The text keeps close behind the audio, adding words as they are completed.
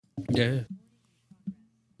Yeah.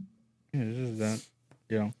 Yeah, this is that.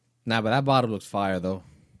 You know. Nah, but that bottle looks fire though.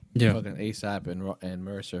 Yeah. Fucking ASAP and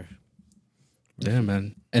Mercer. Yeah,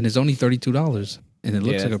 man. And it's only $32, and it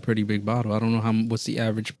looks Yeah. like a pretty big bottle. I don't know what's the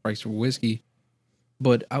average price for whiskey,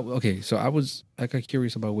 but so I got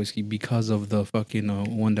curious about whiskey because of the fucking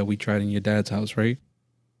one that we tried in your dad's house, right?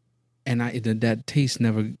 And that taste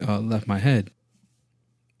never left my head.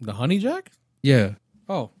 The Honey Jack? Yeah,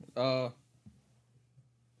 Oh,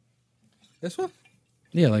 this one?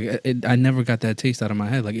 yeah. Like I never got that taste out of my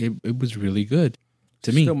head. Like it was really good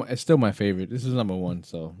to me, It's still my favorite. This is number one.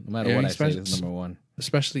 So no matter Yeah, what I say, especially- this is number one.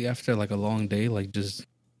 especially after like a long day. Like just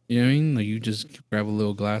you know what I mean. Like you just grab a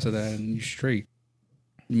little glass of that and you straight.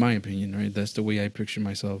 In my opinion, right? That's the way I picture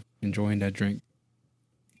myself enjoying that drink.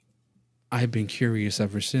 I've been curious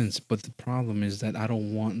ever since, but the problem is that I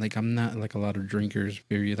don't want like I'm not like a lot of drinkers.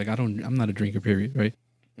 Period. Like I'm not a drinker. Period. Right.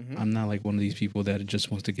 Mhm. I'm not like one of these people that just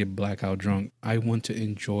wants to get blackout drunk. I want to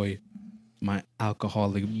enjoy my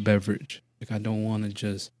alcoholic beverage. Like I don't want to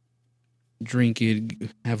just drink it,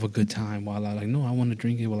 have a good time while I no, I want to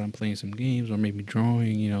drink it while I'm playing some games or maybe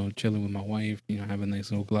drawing, chilling with my wife, have a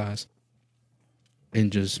nice little glass and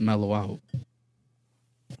just mellow out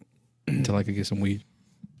until I could get some weed.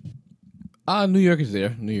 New York is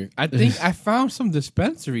there. New York. I think I found some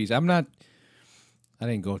dispensaries. I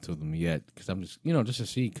didn't go to them yet because I'm just, just to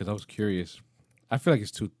see because I was curious. I feel like it's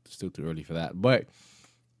still too early for that. But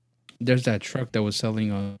There's that truck that was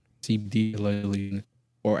selling CBD allegedly,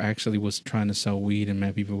 or actually was trying to sell weed, and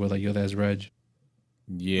mad people were like, "Yo, that's Reg."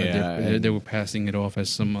 yeah, Like, they were passing it off as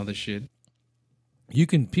some other shit.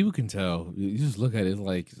 people can tell. You just look at it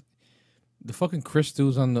like the fucking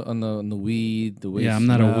crystals on the weed. The way Yeah, it I'm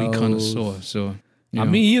not a weed smells. connoisseur, so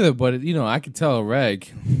Me either, but I can tell reg.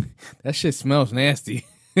 That shit smells nasty.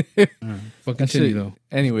 But continue shit- though.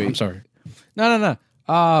 Anyway, I'm sorry. No.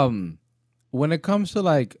 When it comes to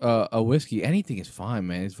like a whiskey, anything is fine,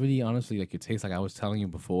 man. It's really honestly like it tastes like I was telling you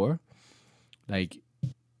before. Like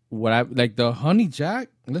what I like the Honey Jack.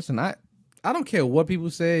 Listen, I don't care what people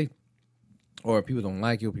say, or people don't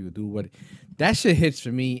like it, or people do what. That shit hits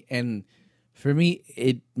for me, and for me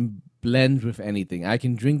it blends with anything. I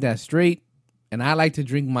can drink that straight, and I like to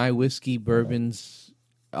drink my whiskey bourbons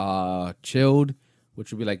chilled,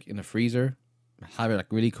 which would be like in the freezer. Have it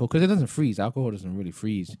like really cold because it doesn't freeze. Alcohol doesn't really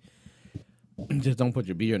freeze. Just don't put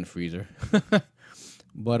your beer in the freezer.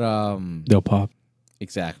 But They'll pop.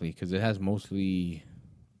 exactly because it has mostly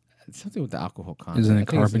it's something with the alcohol content. Isn't it I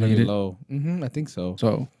think it's very carbonated? low. I think so.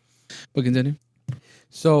 So, but continue.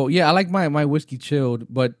 So yeah, I like my whiskey chilled,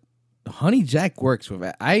 but Honey Jack works with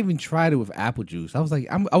it. I even tried it with apple juice. I was like,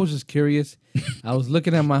 I was just curious. I was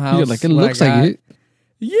looking at my house. You're like, it what I looks like got. it.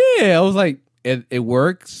 Yeah, I was like, it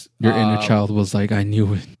works. Your inner child was like, I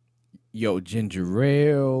knew it. Yo, ginger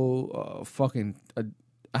ale,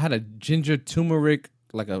 I had a ginger turmeric,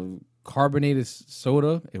 like a carbonated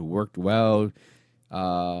soda. It worked well.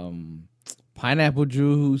 Pineapple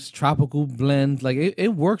juice, tropical blends. Like it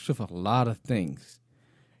works with a lot of things.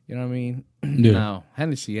 You know what I mean? Yeah. Now,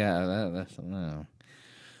 Hennessy, that's no.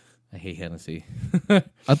 I hate Hennessy.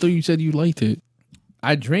 I thought you said you liked it.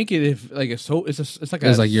 I drink it if like it's like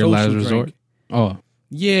It's like your social last drink. resort. Oh,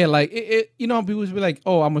 Yeah, like it people be like,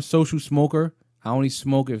 "Oh, I'm a social smoker. I only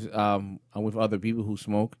smoke if I'm with other people who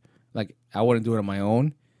smoke. Like I wouldn't do it on my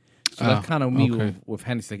own." So that's kind of me okay. with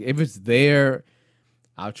Hennessy. Like if it's there,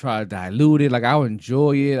 I'll try to dilute it. Like I'll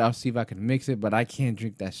enjoy it. I'll see if I can mix it, but I can't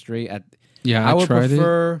drink that straight. yeah, I I would tried it.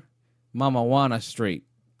 prefer Mama Juana straight.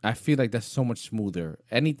 I feel like that's so much smoother.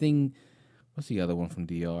 Anything. What's the other one from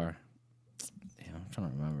DR? Damn, I'm trying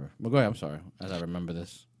to remember. But go ahead. I'm sorry. As I remember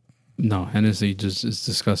this. No, Hennessy just is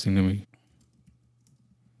disgusting to me.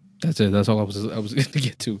 That's it. That's all I was going to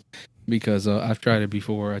get to, because I've tried it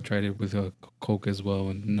before. I tried it with Coke as well,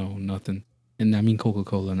 and no, nothing. And I mean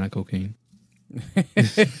Coca-Cola, not cocaine.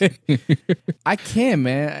 I can,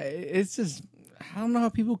 man. It's just I don't know how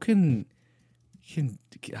people can.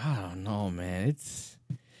 I don't know, man. It's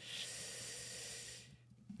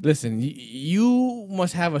listen. You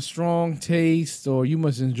must have a strong taste, or you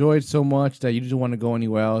must enjoy it so much that you don't want to go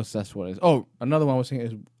anywhere else. That's what it is. Oh, another one I was saying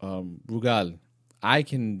is Brugal. I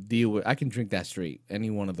can drink that straight. Any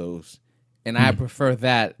one of those, and I prefer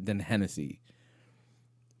that than Hennessy.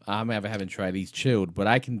 I haven't tried these chilled, but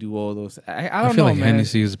I can do all those. I don't feel know, like man.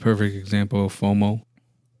 Hennessy is a perfect example of FOMO.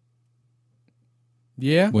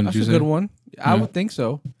 Yeah, Wouldn't that's you a say? good one. I Yeah. would think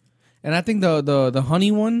so. And I think the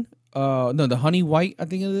honey one, no, the honey white, I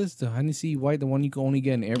think it is the Hennessy white, the one you can only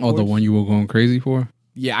get in airports. Oh, the one you were going crazy for?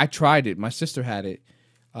 Yeah, I tried it. My sister had it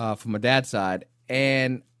from my dad's side,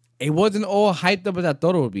 and It wasn't all hyped up as I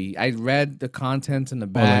thought it would be. I read the contents in the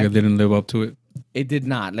Oh, like back. it didn't live up to it. It did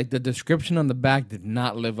not. Like the description on the back did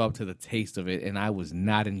not live up to the taste of it, and I was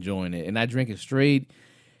not enjoying it. And I drank it straight,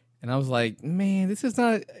 and I was like, man, this is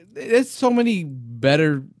not. There's so many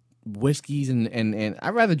better whiskeys, and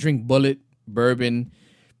I'd rather drink Bullet, bourbon,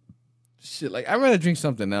 shit. Like I'd rather drink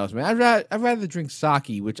something else, man. I'd rather drink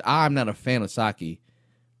sake, which I'm not a fan of sake.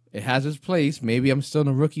 It has its place. Maybe I'm still in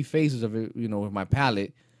the rookie phases of it, with my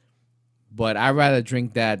palate. But I'd rather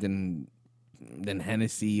drink that than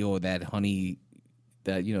Hennessy or that honey,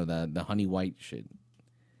 the honey white shit.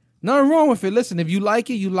 Nothing wrong with it. Listen, if you like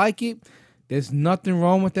it, you like it. There's nothing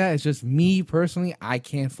wrong with that. It's just me personally, I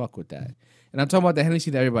can't fuck with that. And I'm talking about the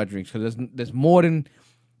Hennessy that everybody drinks because there's more than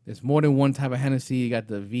one type of Hennessy. You got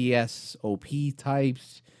the VSOP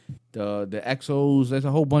types, the XOs. There's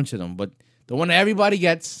a whole bunch of them, but the one that everybody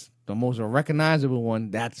gets, the most recognizable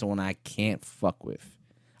one, that's the one I can't fuck with.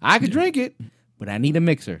 I could drink it, but I need a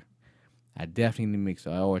mixer. I definitely need a mixer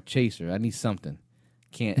or a chaser. I need something.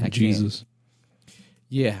 I Jesus. can't.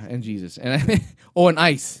 Yeah, and Jesus. Or an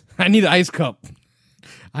ice. I need an ice cup.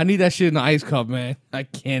 I need that shit in an ice cup, man. I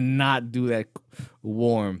cannot do that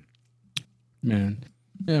warm. Man.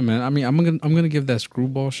 Yeah, man. I mean, I'm gonna give that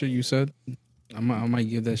screwball shit you said. I might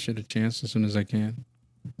give that shit a chance as soon as I can.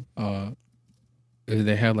 If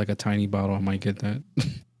they had like a tiny bottle, I might get that.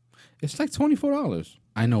 It's like $24.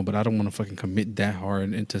 I know, but I don't want to fucking commit that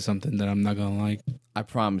hard into something that I'm not gonna like. I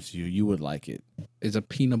promise you would like it. It's a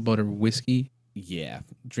peanut butter whiskey. Yeah.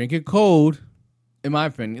 Drink it cold, in my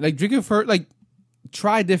opinion. Like, drink it for, like,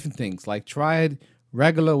 try different things. Like, try it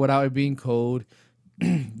regular without it being cold.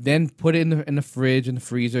 Then put it in the fridge, in the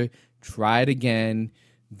freezer. Try it again.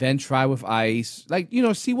 Then try with ice. Like,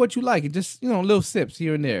 see what you like. It just, little sips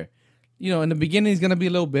here and there. In the beginning, it's going to be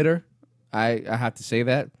a little bitter. I have to say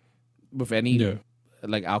that. With any,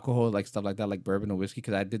 like, alcohol, like, stuff like that, like bourbon or whiskey.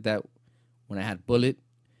 Because I did that when I had Bullet,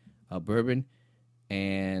 bourbon.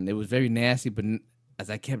 And it was very nasty. But as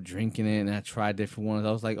I kept drinking it and I tried different ones,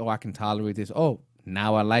 I was like, oh, I can tolerate this. Oh,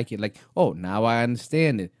 now I like it. Like, oh, now I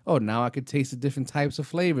understand it. Oh, now I could taste the different types of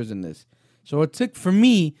flavors in this. So it took, for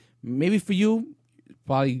me, maybe for you,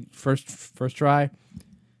 probably first try.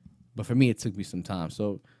 But for me, it took me some time.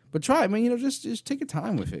 So, but try it, man. Just take your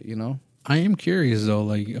time with it, I am curious though.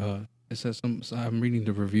 Like, it says so I'm reading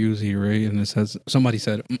the reviews here, right? And it says somebody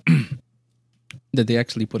said that they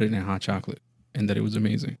actually put it in hot chocolate and that it was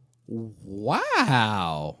amazing.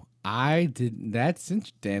 Wow. I did. That's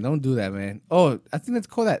interesting. Don't do that, man. Oh, I think they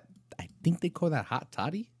call that hot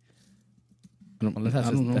toddy. I don't know.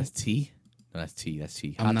 That's tea. No, that's tea. That's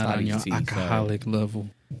tea. I'm not on your alcoholic level.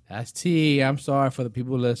 That's tea. I'm sorry for the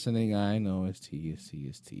people listening. I know it's tea. It's tea.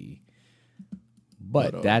 It's tea.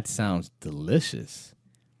 But that sounds delicious.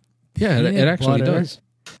 Yeah, it actually does.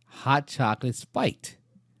 Hot chocolate spiked.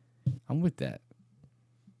 I'm with that.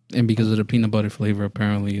 And because of the peanut butter flavor,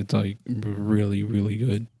 apparently it's like really, really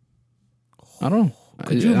good. I don't know.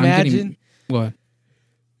 Could you imagine? What?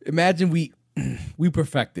 Imagine we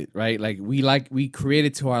perfect it, right? Like we create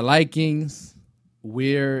it to our likings.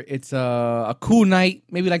 Where it's a cool night,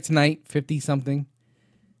 maybe like tonight, 50 something,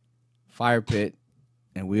 fire pit,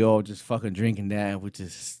 and we all just fucking drinking that, and we're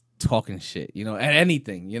just talking shit, and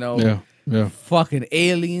anything, Yeah. Fucking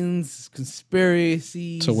aliens,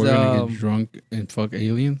 conspiracies. So we're gonna get drunk and fuck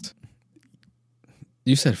aliens?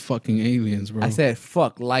 You said fucking aliens, bro. I said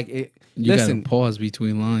fuck, like it. You listen, gotta pause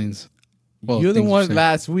between lines. Well, you're the one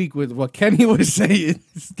last week with what Kenny was saying,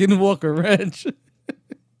 Skinwalker Ranch.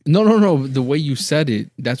 No. The way you said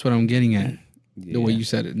it, that's what I'm getting at. Yeah. The way you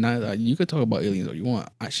said it. Now, you could talk about aliens all you want.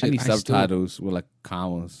 I need subtitles with like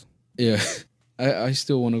commas. Yeah. I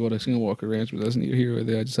still want to go to Skinwalker Ranch, but that's neither here or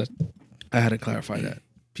there. I had to clarify that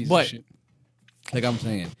piece of shit. Like I'm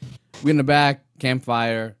saying, we in the back,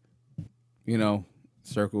 campfire,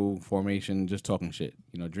 circle formation, just talking shit,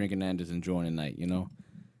 drinking and just enjoying the night,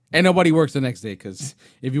 And nobody works the next day, because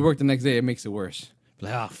if you work the next day, it makes it worse.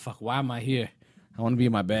 Like, oh, fuck, why am I here? I want to be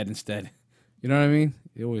in my bed instead. You know what I mean?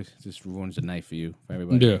 It always just ruins the night for you, for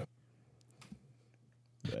everybody. Yeah.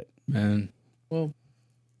 But, man, well,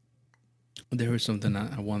 there was something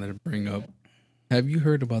I wanted to bring up. Have you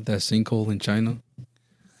heard about that sinkhole in China?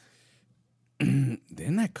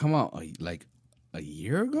 Didn't that come out like a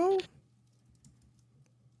year ago?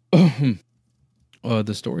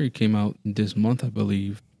 The story came out this month, I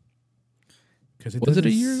believe. Was it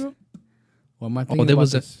a year ago? Well, am I thinking there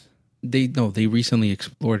was this? They recently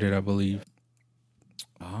explored it, I believe.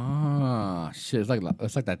 Ah, shit! It's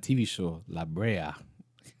like that TV show La Brea. I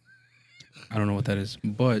don't know what that is,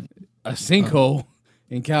 but a sinkhole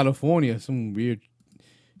in California. Some weird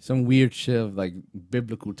some weird shit of like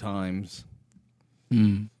biblical times.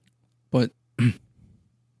 But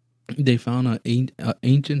they found a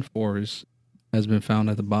ancient forest has been found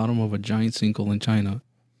at the bottom of a giant sinkhole in China,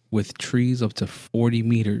 with trees up to 40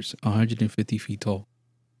 meters, 150 feet tall.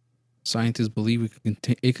 Scientists believe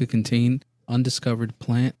it could contain undiscovered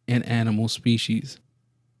plant and animal species.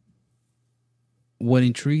 What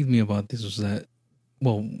intrigued me about this was that,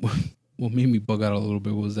 well, what made me bug out a little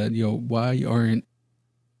bit was that, yo, why aren't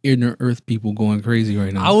inner Earth people going crazy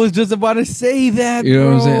right now? I was just about to say that. You know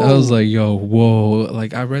bro. what I'm saying? I was like, yo, whoa.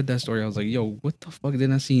 Like, I read that story. I was like, yo, what the fuck?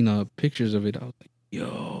 Then I seen pictures of it. I was like,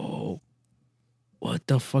 yo, what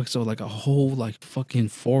the fuck? So, like, a whole, like, fucking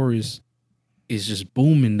forest is just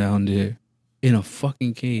booming down there in a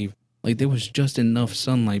fucking cave. Like, there was just enough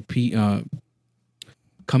sunlight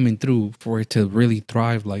coming through for it to really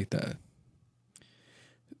thrive like that.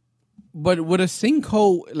 But with a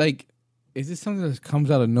sinkhole, like, is this something that comes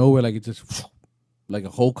out of nowhere? Like, it just, like, a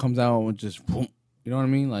hole comes out and just, you know what I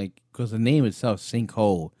mean? Like, because the name itself,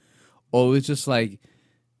 sinkhole. Or it's just like,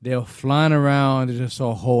 they're flying around, they just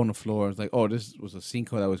saw a hole in the floor. It's like, oh, this was a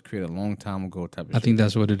sinkhole that was created a long time ago type of shit. I think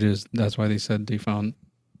that's what it is. That's why they said they found,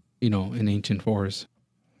 an ancient forest.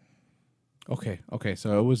 Okay.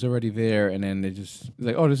 So it was already there, and then they just,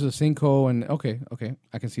 like, oh, this is a sinkhole, and okay.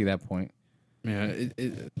 I can see that point. Yeah,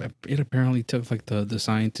 it apparently took like the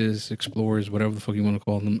scientists, explorers, whatever the fuck you want to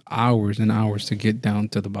call them, hours and hours to get down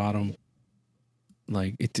to the bottom.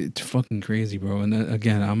 Like it's fucking crazy, bro. And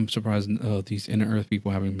again, I'm surprised these inner Earth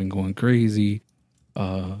people haven't been going crazy.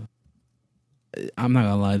 I'm not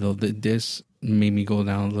gonna lie though, this made me go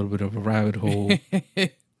down a little bit of a rabbit hole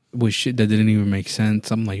with shit that didn't even make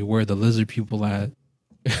sense. I'm like, where are the lizard people at?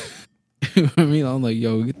 You know what I mean? I'm like,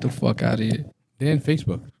 yo, get the fuck out of here. They're in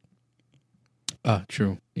Facebook.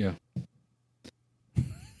 True. Yeah.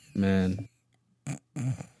 Man.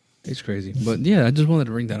 It's crazy. But yeah, I just wanted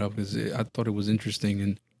to bring that up because I thought it was interesting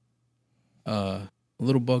and a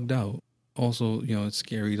little bugged out. Also, it's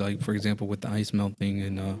scary, like, for example, with the ice melting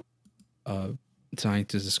and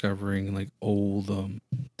scientists discovering like old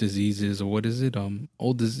diseases, or what is it?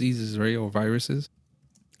 Old diseases, right? Or viruses.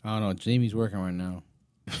 I don't know. Jamie's working right now.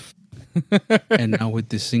 And now with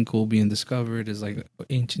this sinkhole being discovered, is like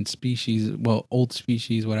ancient species, well, old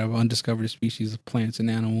species, whatever, undiscovered species of plants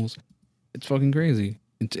and animals. It's fucking crazy.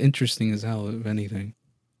 It's interesting as hell, if anything.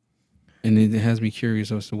 And it has me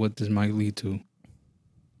curious as to what this might lead to.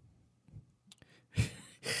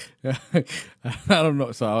 I don't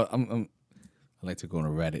know. So I like to go on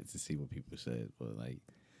Reddit to see what people said, but like,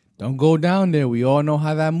 don't go down there. We all know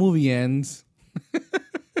how that movie ends.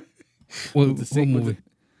 What movie?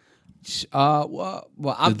 Well,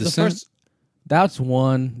 The the Descent? first. That's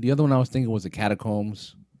one. The other one I was thinking was The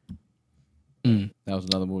Catacombs. That was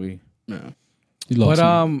another movie. Yeah. You lost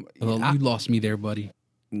me. I- You lost me there, buddy.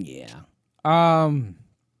 Yeah. I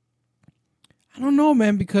don't know,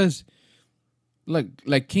 man, because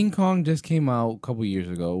like King Kong just came out a couple years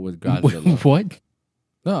ago with Godzilla. What?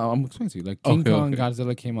 No, I'm explaining to you. Like King Kong, okay.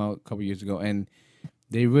 Godzilla came out a couple years ago, and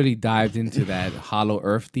they really dived into that hollow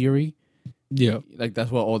Earth theory. Yeah. Like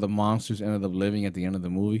that's where all the monsters ended up living at the end of the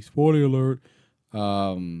movie. Spoiler alert.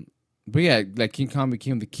 But yeah, like King Kong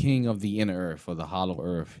became the king of the inner Earth or the hollow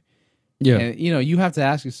Earth. Yeah. And you have to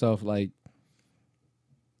ask yourself, like,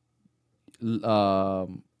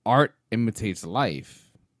 art imitates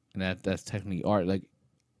life, and that's technically art. Like,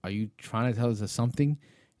 are you trying to tell us there's something?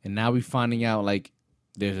 And now we're finding out like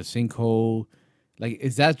there's a sinkhole. Like,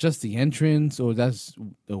 is that just the entrance, or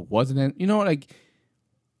wasn't it?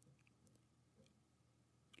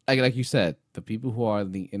 Like you said, the people who are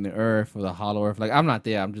in the Earth or the hollow Earth. Like, I'm not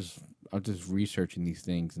there. I'm just researching these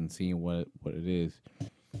things and seeing what it is.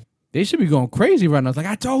 They should be going crazy right now. It's like,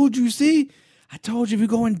 I told you, see? I told you if you're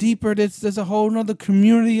going deeper, there's a whole nother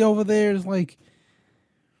community over there. It's like,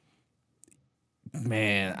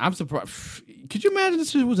 man, I'm surprised. Could you imagine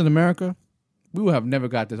this was in America? We would have never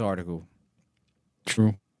got this article.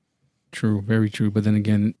 True. Very true. But then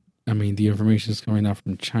again, I mean, the information is coming out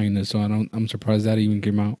from China, so I'm surprised that even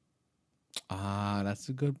came out. That's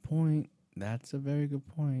a good point. That's a very good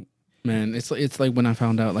point. Man, it's like when I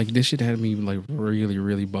found out, like, this shit had me like really,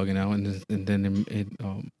 really bugging out, and then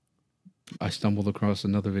I stumbled across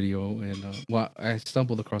another video, and I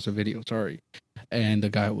stumbled across a video, sorry, and the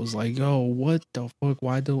guy was like, "Yo, what the fuck?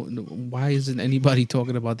 Why isn't anybody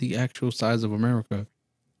talking about the actual size of America?"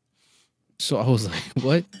 So I was like,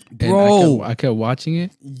 "What, Bro?" And I kept watching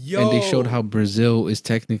it, and they showed how Brazil is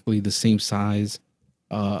technically the same size.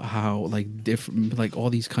 How like different, like all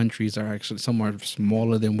these countries are actually somewhat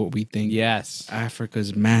smaller than what we think. Yes.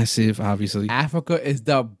 Africa's massive, obviously. Africa is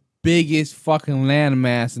the biggest fucking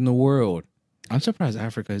landmass in the world. I'm surprised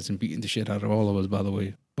Africa isn't beating the shit out of all of us, by the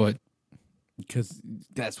way. But Because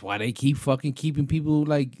that's why they keep fucking keeping people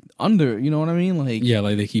like under, you know what I mean? Like, yeah,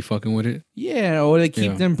 like they keep fucking with it. yeah, or they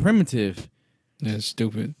keep Yeah. them primitive. Yeah, it's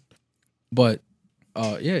stupid. But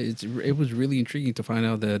yeah, it was really intriguing to find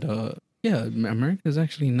out that yeah, America is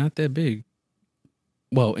actually not that big.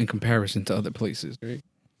 Well, in comparison to other places, right?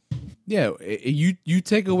 Yeah, you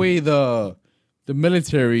take away the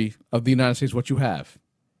military of the United States, what you have?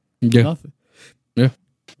 Yeah. Nothing. Yeah.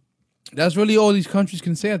 That's really all these countries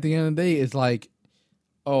can say at the end of the day is like,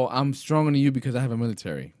 oh, I'm stronger than you because I have a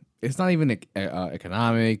military. It's not even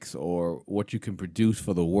economics or what you can produce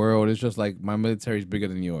for the world. It's just like my military is bigger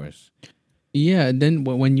than yours. Yeah, and then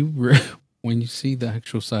when you when you see the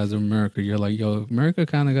actual size of America, you're like, yo, America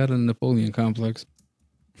kind of got a Napoleon complex.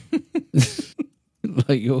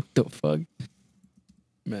 Like, yo, what the fuck,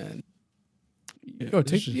 man? Yeah, Yo,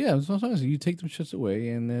 it's just- sometimes you take them shits away,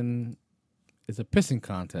 and then it's a pissing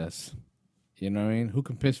contest. You know what I mean? Who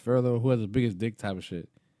can piss further? Who has the biggest dick? Type of shit.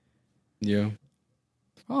 yeah,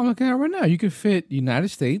 Oh, I'm looking at it right now. You could fit United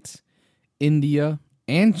States, India,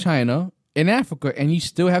 and China in Africa, and you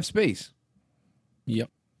still have space. yep.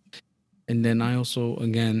 And then I also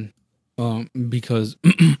again, because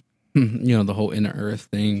you know the whole inner Earth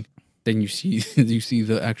thing. Then you see you see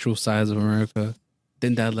the actual size of America.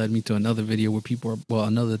 Then that led me to another video where people are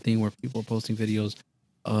another thing where people are posting videos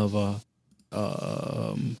of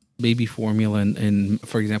baby formula and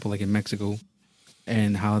for example like in Mexico,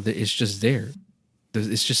 and how it's just there.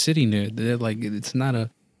 It's just sitting there. They're like it's not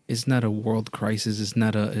a world crisis. It's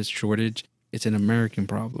not a shortage. It's an American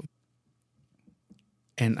problem.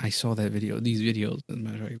 And I saw these videos, as a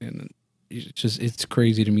matter of fact, and it's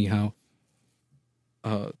crazy to me how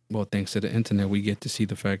well, thanks to the internet, we get to see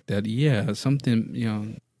the fact that yeah,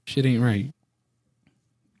 something shit ain't right.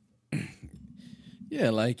 Yeah,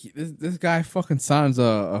 like this guy fucking signs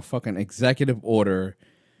a fucking executive order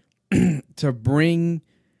to bring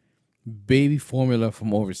baby formula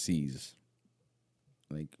from overseas.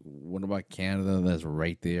 Like, what about Canada that's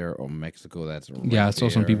right there, or Mexico that's right Yeah, I saw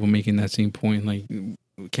some there? people making that same point. Like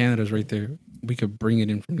Canada's right there, we could bring it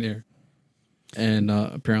in from there, and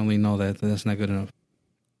apparently no, that's not good enough.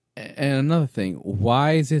 And another thing,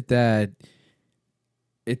 why is it that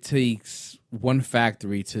it takes one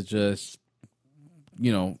factory to just,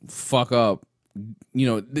 fuck up?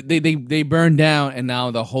 They burn down, and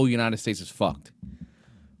now the whole United States is fucked.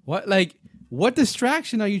 What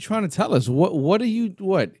distraction are you trying to tell us? What?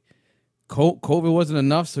 COVID wasn't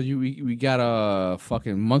enough, so we got a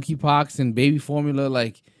fucking monkeypox and baby formula.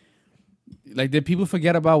 Like did people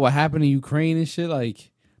forget about what happened in Ukraine and shit?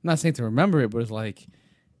 Like, I'm not saying to remember it, but it's like,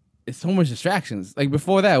 it's so much distractions. Like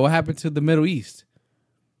before that, what happened to the Middle East?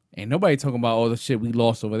 Ain't nobody talking about all the shit we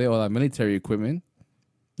lost over there, all that military equipment.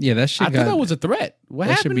 Yeah, that shit. I thought that was a threat. What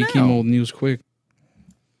that happened shit became now? old news quick.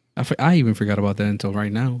 I even forgot about that until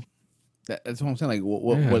right now. That's what I'm saying. Like,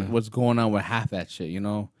 Yeah. what's going on with half that shit?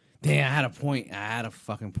 Damn, I had a point. I had a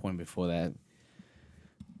fucking point before that.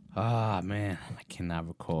 Ah, man, I cannot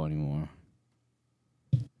recall anymore.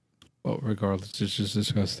 Well, regardless, it's just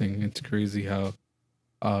disgusting. It's crazy how,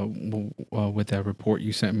 with that report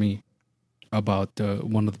you sent me about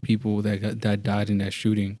one of the people that died in that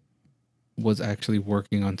shooting was actually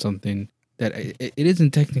working on something that it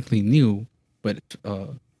isn't technically new, but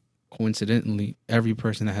coincidentally, every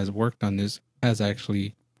person that has worked on this has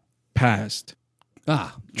actually passed.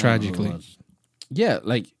 Tragically. Yeah,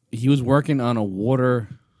 like he was working on an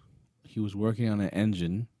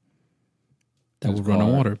engine That would run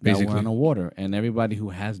on water, basically. That would run on water. And everybody who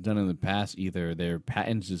has done it in the past, either their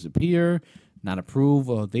patents disappear, not approved,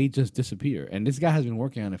 or they just disappear. And this guy has been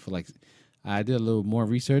working on it for I did a little more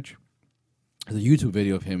research. There's a YouTube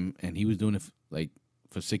video of him, and he was doing it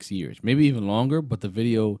for 6 years, maybe even longer. But the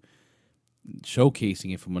video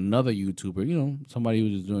showcasing it from another YouTuber, somebody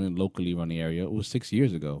who was doing it locally around the area, it was 6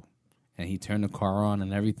 years ago. And he turned the car on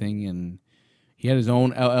and everything, and he had his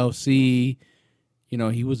own LLC.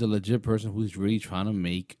 He was a legit person who's really trying to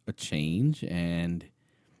make a change. And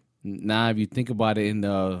now if you think about it in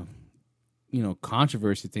the,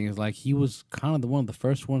 controversy thing, it's like he was kind of one of the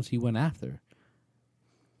first ones he went after.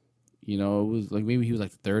 It was like maybe he was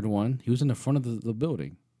like the third one. He was in the front of the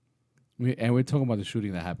building. And we're talking about the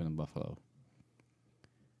shooting that happened in Buffalo.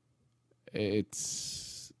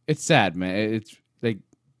 It's sad, man. It's like,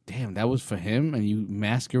 damn, that was for him, and you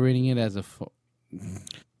masquerading it as a...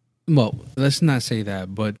 Well, let's not say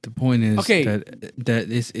that, but the point is that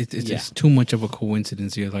it's too much of a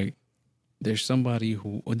coincidence here. Like, there's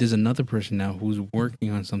another person now who's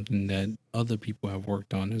working on something that other people have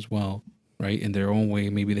worked on as well. right? In their own way.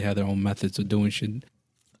 Maybe they have their own methods of doing shit.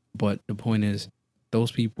 But the point is,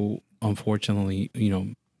 those people, unfortunately,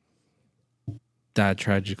 died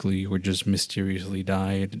tragically or just mysteriously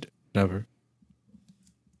died, whatever.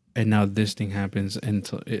 And now this thing happens, and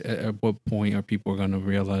at what point are people going to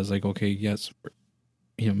realize, like, okay, yes,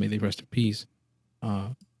 may they rest in peace.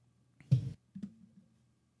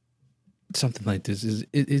 Something like this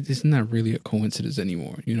it's not really a coincidence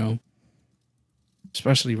anymore,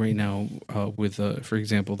 especially right now with for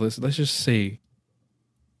example, let's just say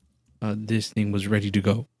this thing was ready to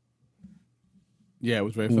go. Yeah, it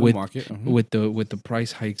was ready for the market. With the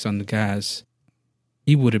price hikes on the gas,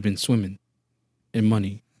 he would have been swimming in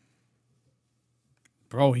money.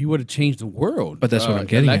 Bro, he would have changed the world. But that's what I'm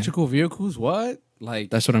getting electrical vehicles, what? Like,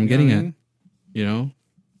 that's what I'm getting at.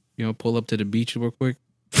 Pull up to the beach real quick.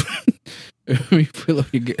 Fill up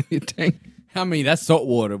your tank. I mean, that's salt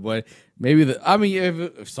water, but maybe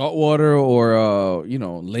if salt water or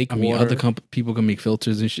lake water. Other people can make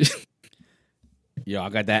filters and shit. Yo, I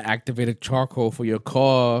got that activated charcoal for your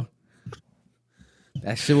car.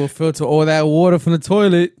 That shit will filter all that water from the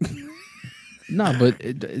toilet. No, but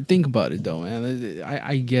think about it though, man.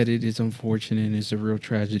 I get it. It's unfortunate. It's a real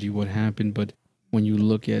tragedy what happened. But when you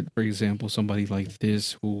look at, for example, somebody like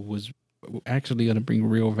this who was actually going to bring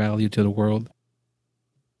real value to the world,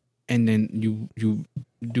 and then you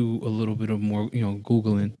do a little bit of more,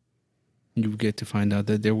 Googling, you get to find out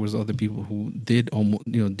that there was other people who did almost,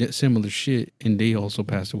 did similar shit, and they also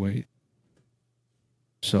passed away.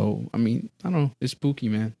 So, I mean, I don't know. It's spooky,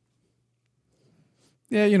 man.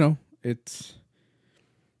 Yeah, it's...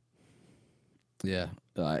 Yeah,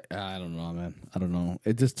 I don't know, man. I don't know.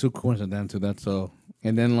 It's just too coincidental, that's all.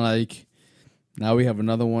 And then, like, now we have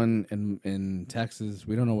another one in Texas.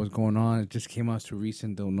 We don't know what's going on. It just came out too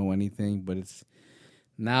recent. Don't know anything. But it's...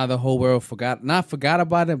 Now the whole world forgot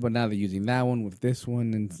about it, but now they're using that one with this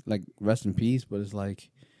one. And, like, rest in peace. But it's like,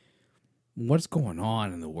 what's going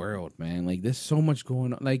on in the world, man? Like, there's so much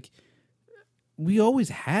going on. Like, we always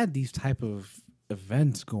had these type of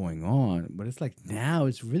events going on, but it's like now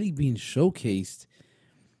it's really being showcased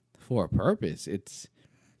for a purpose.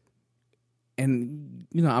 And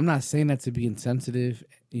I'm not saying that to be insensitive.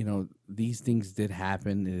 These things did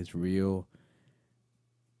happen. It is real.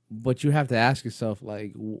 But you have to ask yourself,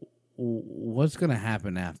 like, what's going to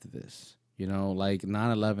happen after this? Like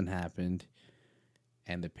 9/11 happened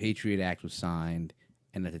and the Patriot Act was signed.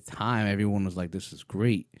 And at the time, everyone was like, this is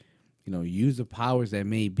great. Use the powers that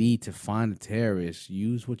may be to find the terrorists.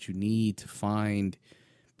 Use what you need to find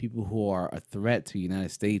people who are a threat to the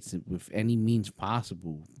United States with any means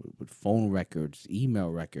possible, with phone records,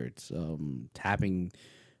 email records, tapping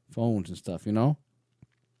phones and stuff, And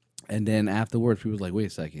then afterwards, people was like, wait a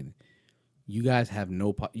second. You guys have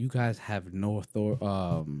no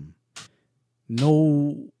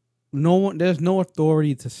no one, there's no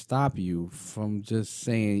authority to stop you from just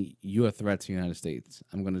saying you're a threat to the United States.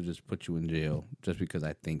 I'm going to just put you in jail just because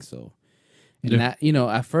I think so. And that,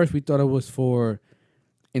 at first we thought it was for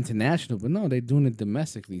international, but no, they're doing it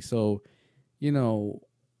domestically. So,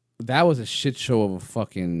 that was a shit show of a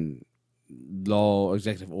fucking law,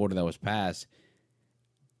 executive order that was passed.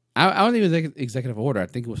 I don't think it was executive order. I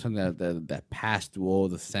think it was something that passed through all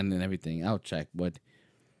the Senate and everything. I'll check, but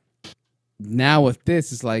now with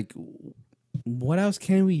this, it's like, what else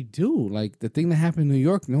can we do? Like the thing that happened in New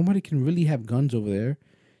York, nobody can really have guns over there.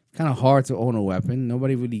 Kind of hard to own a weapon.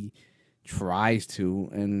 Nobody really tries to.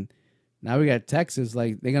 And now we got Texas.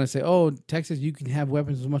 Like they're gonna say, "Oh, Texas, you can have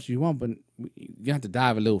weapons as much as you want," but you have to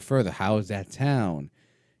dive a little further. How is that town?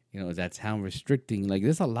 Is that town restricting? Like,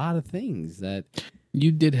 there's a lot of things that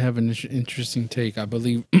you did have an interesting take. I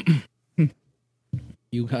believe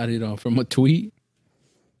you got it from a tweet.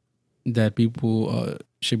 That people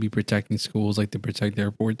should be protecting schools like they protect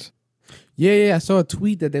airports. Yeah. I saw a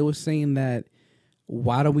tweet that they were saying that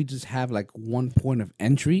why don't we just have like one point of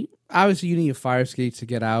entry? Obviously, you need a fire escape to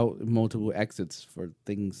get out, multiple exits for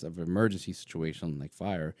things of emergency situation like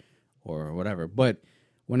fire or whatever. But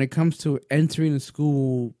when it comes to entering a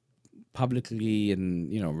school publicly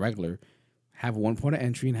and regular, have one point of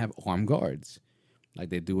entry and have armed guards like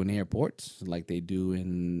they do in airports, like they do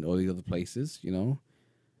in all the other places.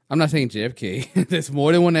 I'm not saying JFK. There's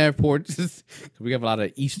more than one airport. We have a lot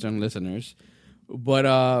of Eastern listeners. But,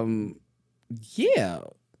 yeah.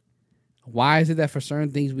 Why is it that for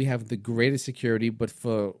certain things we have the greatest security, but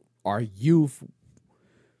for our youth,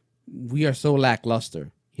 we are so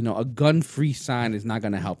lackluster? A gun-free sign is not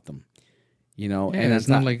going to help them. And it's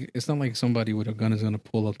not like somebody with a gun is going to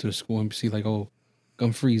pull up to the school and see like, oh,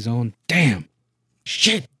 gun-free zone. Damn.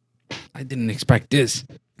 Shit. I didn't expect this.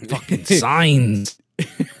 Fucking signs.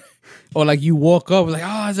 Or like you walk up like,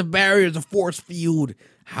 oh, it's a barrier, it's a force field.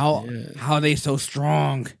 How Yeah. how are they so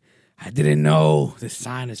strong? I didn't know. This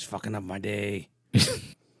sign is fucking up my day.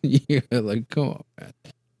 Yeah, like come on,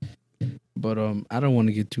 man. But I don't want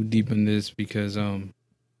to get too deep in this because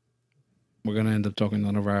we're gonna end up talking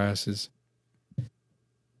out of our asses.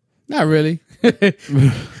 Not really.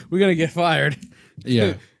 We're gonna get fired.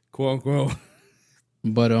 Yeah. Quote unquote.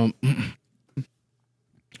 But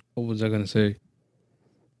what was I gonna say?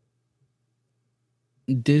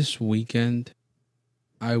 This weekend,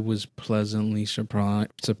 I was pleasantly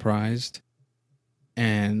surprised,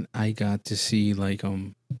 and I got to see like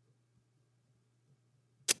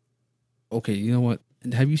Okay, you know what?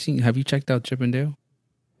 Have you checked out Chip and Dale?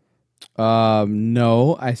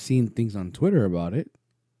 No, I seen things on Twitter about it.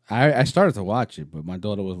 I started to watch it, but my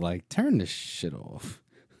daughter was like, "Turn this shit off."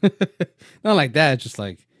 Not like that. Just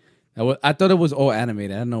like I thought it was all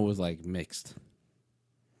animated. I didn't know it was like mixed.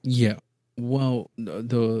 Yeah. Well,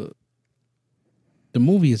 the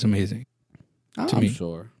movie is amazing. To I'm me.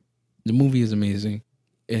 sure. The movie is amazing.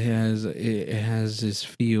 It has this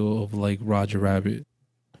feel of like Roger Rabbit,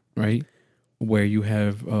 right? Where you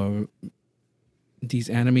have these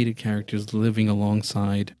animated characters living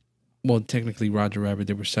alongside. Well, technically Roger Rabbit,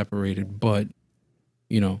 they were separated, but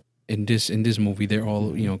in this movie they're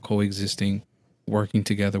all coexisting, working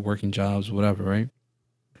together, working jobs, whatever, right?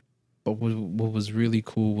 But what was really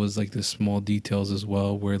cool was like the small details as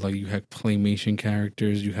well, where like you have claymation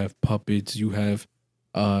characters, you have puppets, you have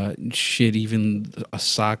even a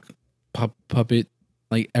sock puppet.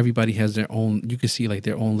 Like everybody has their own. You can see like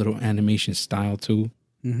their own little animation style too,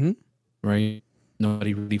 Mm-hmm. right?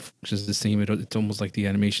 Nobody really functions the same. It's almost like the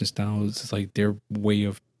animation style. It's like their way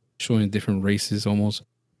of showing different races, almost.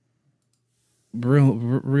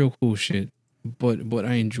 Real cool shit. But what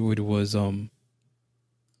I enjoyed was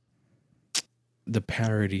the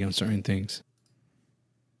parody on certain things,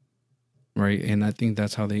 right? And I think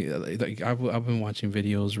that's how they like. I've been watching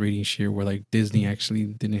videos, reading shit where like Disney actually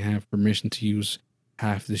didn't have permission to use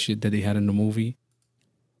half the shit that they had in the movie.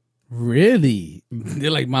 Really?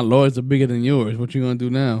 They're like, my lords are bigger than yours. What you gonna do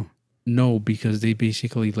now? No, because they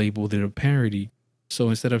basically labeled it a parody. So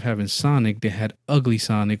instead of having Sonic, they had Ugly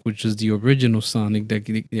Sonic, which is the original Sonic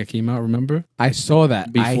that came out. Remember? I saw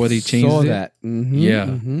that Before they changed saw it? that. Mm-hmm, Yeah.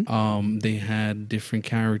 mm-hmm. They had different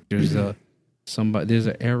characters. There's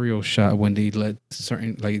an aerial shot when they let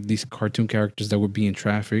certain like these cartoon characters that were being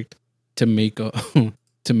trafficked to make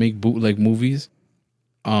to make bootleg movies.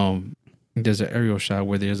 There's an aerial shot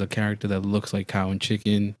where there's a character that looks like Cow and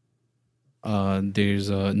Chicken. There's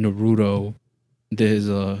Naruto. There's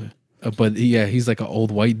but yeah, he's like an old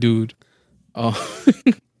white dude. Uh,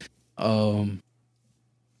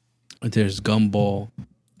 there's Gumball.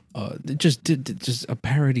 Just a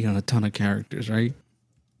parody on a ton of characters, right?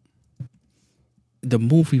 The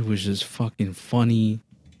movie was just fucking funny.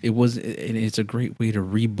 It's a great way to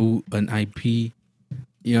reboot an IP.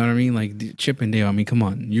 You know what I mean? Like Chip and Dale. I mean, come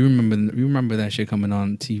on. You remember that shit coming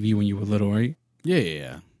on TV when you were little, right?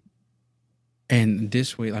 Yeah. And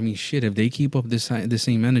this way, I mean, shit. If they keep up the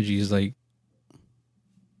same energy, is like,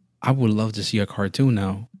 I would love to see a cartoon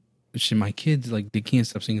now. Shit, my kids like they can't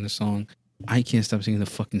stop singing the song. I can't stop singing the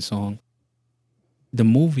fucking song. The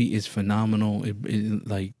movie is phenomenal. It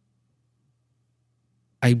like,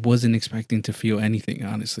 I wasn't expecting to feel anything.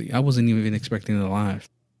 Honestly, I wasn't even expecting to laugh.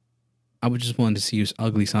 I was just wanted to see if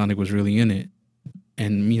Ugly Sonic was really in it.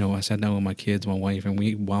 And, I sat down with my kids, my wife, and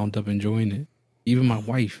we wound up enjoying it. Even my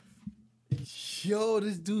wife. Yo,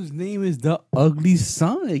 this dude's name is the Ugly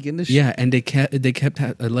Sonic in the Yeah, and they kept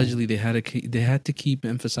allegedly they had to keep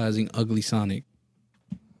emphasizing Ugly Sonic.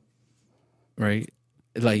 Right?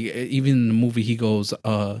 Like even in the movie he goes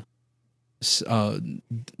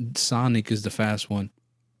Sonic is the fast one.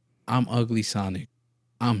 I'm Ugly Sonic.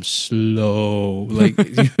 I'm slow. Like you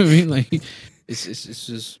know what I mean? Like it's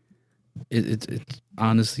just it's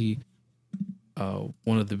honestly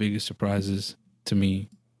one of the biggest surprises to me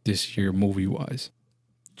this year movie wise.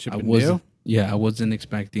 Chip and Dale? I wasn't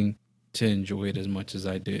expecting to enjoy it as much as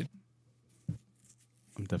I did.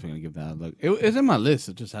 I'm definitely gonna give that a look. It's in my list.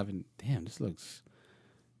 I just haven't. Damn, this looks.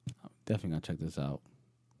 I'm definitely gonna check this out.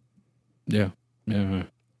 Yeah.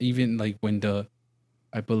 Even like when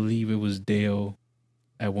I believe it was Dale.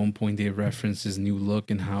 At one point, they referenced his new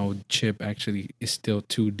look and how Chip actually is still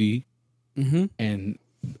 2D. Mm-hmm. And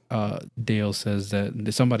Dale says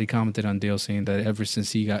that somebody commented on Dale saying that ever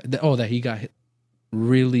since he got that he got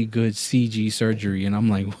really good CG surgery, and I'm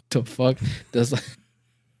like, what the fuck? That's like,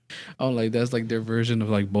 I'm like, that's like their version of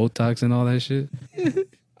like Botox and all that shit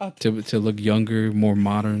to look younger, more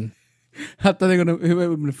modern. I thought it would have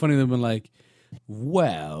been funny. They've been like,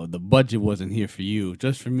 Well, the budget wasn't here for you,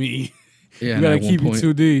 just for me. Yeah, You and gotta keep it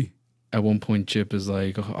 2D. at one point, Chip is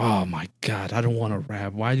like, "Oh my god, I don't want to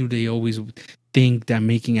rap. Why do they always think that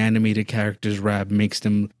making animated characters rap makes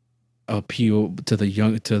them appeal to the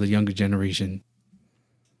younger generation?"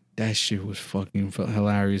 That shit was fucking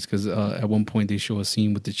hilarious because at one point they show a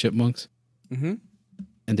scene with the chipmunks Mm-hmm.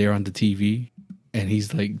 and they're on the TV, and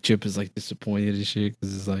he's like, Chip is like disappointed and shit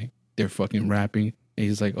because it's like they're fucking rapping, and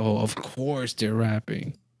he's like, "Oh, of course they're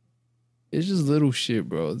rapping." It's just little shit,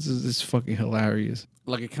 bro. It's fucking hilarious.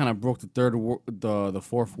 Like it kind of broke the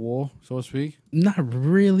fourth wall, so to speak. Not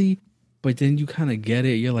really, but then you kind of get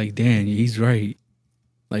it. You're like, damn, he's right.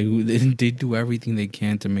 Like they do everything they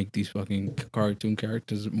can to make these fucking cartoon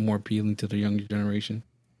characters more appealing to the younger generation.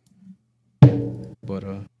 But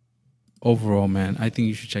overall, man, I think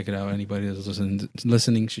you should check it out. Anybody that's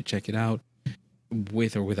listening should check it out,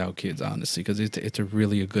 with or without kids, honestly, because it's a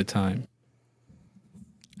really a good time.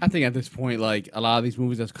 I think at this point, like a lot of these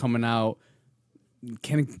movies that's coming out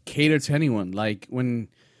can cater to anyone. Like remember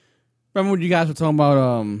when you guys were talking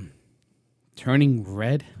about Turning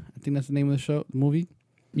Red? I think that's the name of the movie.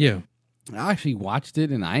 Yeah, I actually watched it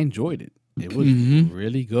and I enjoyed it. It was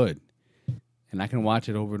really good, and I can watch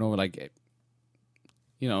it over and over. Like,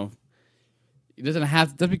 you know, it doesn't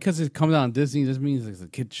have just because it comes out on Disney just means it's a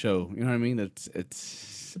kid show. You know what I mean?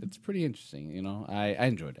 It's pretty interesting. You know, I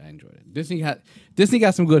enjoyed it. I enjoyed it. Disney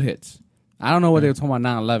got some good hits. I don't know what they were talking about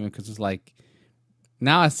 9/11 because it's like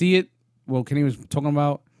now I see it. Well, Kenny was talking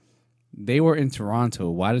about they were in Toronto.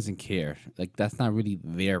 Why doesn't care? Like that's not really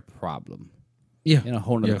their problem. yeah. In a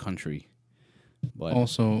whole other country. But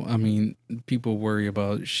Also, I mean, people worry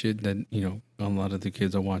about shit that a lot of the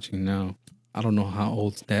kids are watching now. I don't know how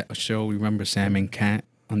old that show. Remember Sam and Cat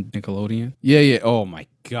on Nickelodeon? yeah. Oh my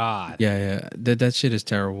god. Yeah. That shit is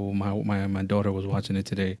terrible. My daughter was watching it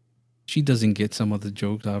today. She doesn't get some of the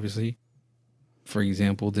jokes, obviously. For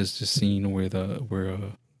example, there's this scene where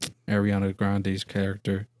Ariana Grande's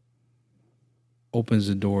character opens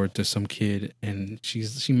the door to some kid, and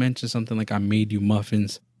she mentions something like, "I made you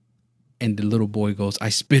muffins," and the little boy goes, "I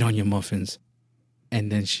spit on your muffins,"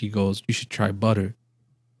 and then she goes, "You should try butter."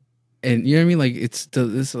 And you know what I mean? Like it's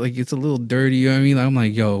a little dirty. You know what I mean? Like, I'm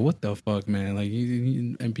like, yo, what the fuck, man? Like,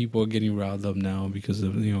 and people are getting riled up now because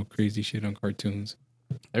of crazy shit on cartoons.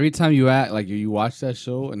 Every time you watch that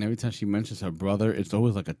show, and every time she mentions her brother, it's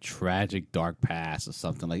always like a tragic, dark past or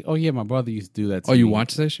something. Like, oh yeah, my brother used to do that. To You me.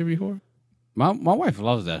 watched that shit before? My wife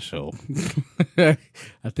loves that show. I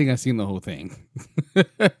think I've seen the whole thing.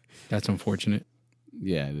 That's unfortunate.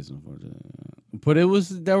 Yeah, it is unfortunate. But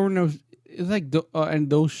it's like and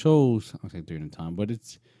those shows. I'll say during the time, but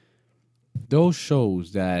it's those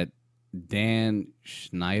shows that Dan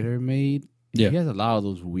Schneider made. Yeah. He has a lot of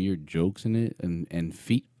those weird jokes in it, and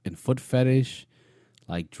feet and foot fetish,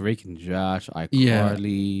 like Drake and Josh,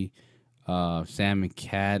 iCarly, Sam and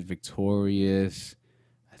Cat, Victorious.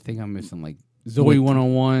 I think I'm missing like Zoe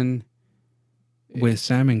 101. With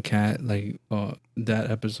Sam and Cat, like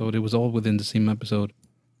that episode, it was all within the same episode,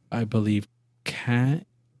 I believe.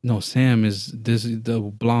 Sam is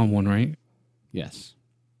the blonde one, right? Yes.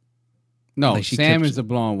 No, Like Sam is the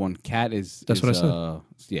blonde one. Cat is. That's what I said.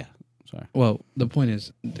 Yeah. Sorry. Well, the point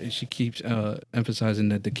is, she keeps emphasizing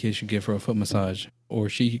that the kid should give her a foot massage, or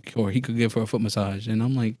he could give her a foot massage, and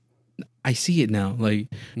I'm like, I see it now. Like,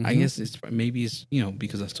 I guess it's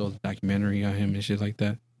because I saw the documentary on him and shit like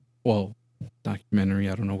that. Well, documentary,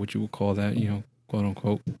 I don't know what you would call that, quote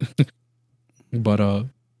unquote. But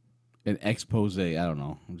an expose. I don't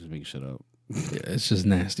know. I'm just making shit up. yeah, it's just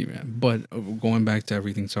nasty, man. But going back to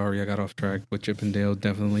everything, sorry I got off track. But Chip and Dale,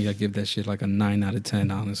 definitely, I give that shit like a 9 out of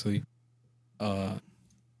 10. Honestly,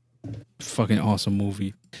 fucking awesome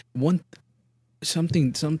movie.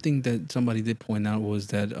 Something that somebody did point out was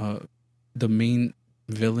that the main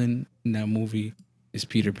villain in that movie is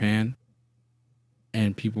Peter Pan,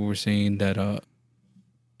 and people were saying that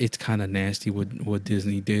it's kind of nasty what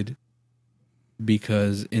Disney did,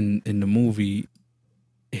 because in the movie,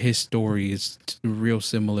 his story is real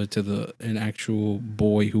similar to an actual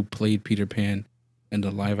boy who played Peter Pan in the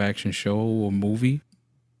live action show or movie,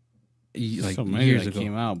 like so many years that ago.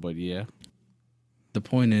 came out, but yeah. The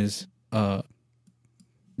point is, that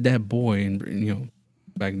boy, and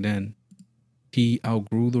back then, he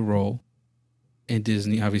outgrew the role, and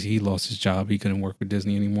Disney, obviously, he lost his job. He couldn't work with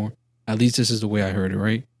Disney anymore. At least this is the way I heard it,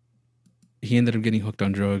 right? He ended up getting hooked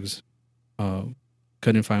on drugs,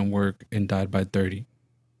 couldn't find work, and died by 30.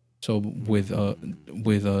 So with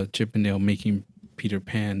Chip and Dale making Peter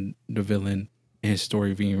Pan the villain and his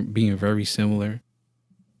story being very similar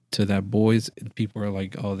to that boy's, people are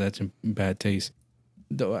like, oh, that's in bad taste.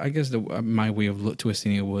 I guess my way of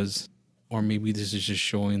twisting it was, or maybe this is just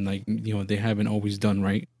showing like they haven't always done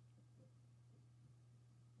right.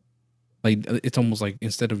 Like it's almost like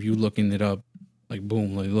instead of you looking it up, like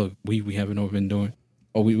boom, like look, we haven't always been doing,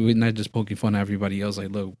 or we're not just poking fun at everybody else.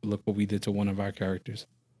 Like look what we did to one of our characters.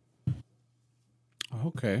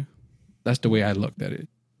 Okay. That's the way I looked at it.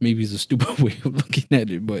 Maybe it's a stupid way of looking at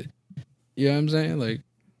it, but you know what I'm saying? Like,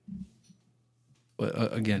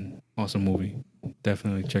 but again, awesome movie.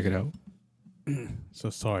 Definitely check it out. So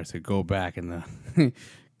sorry to go back in the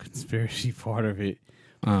conspiracy part of it,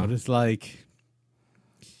 but it's like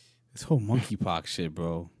this whole monkeypox shit,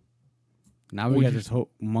 bro. Now we got this whole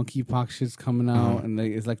monkeypox shit's coming out, and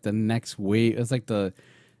it's like the next wave. It's like the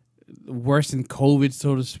worse than COVID,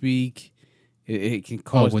 so to speak. It can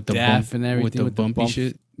cause with the death and everything. With the bumpy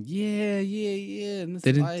shit. Yeah. And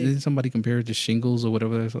didn't somebody compare it to shingles or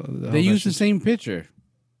whatever? They used the same picture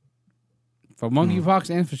for monkeypox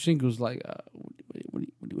and for shingles. Like,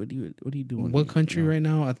 what are you doing? What country right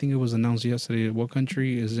now? I think it was announced yesterday. What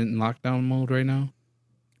country is in lockdown mode right now?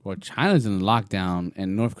 Well, China's in lockdown,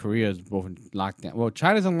 and North Korea is both in lockdown. Well,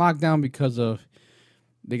 China's in lockdown because of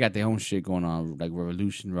they got their own shit going on, like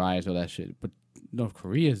revolution, riots, all that shit. But North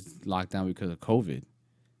Korea is locked down because of COVID.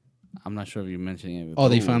 I'm not sure if you're mentioning it. Oh,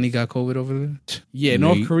 they finally got COVID over there? Yeah,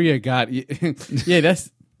 North Korea got... Yeah,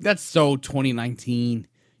 that's so 2019,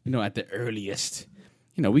 at the earliest.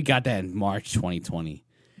 We got that in March 2020.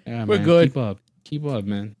 Yeah, we're man, good. Keep up,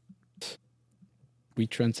 man. We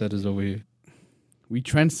trendsetters over here. We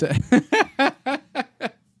trendset.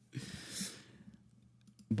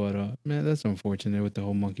 But, man, that's unfortunate with the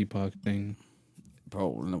whole monkeypox thing. Bro,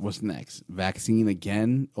 what's next? Vaccine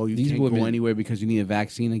again? Oh, you These can't women, go anywhere because you need a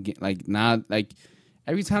vaccine again. Like, not like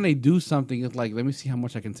every time they do something, it's like, let me see how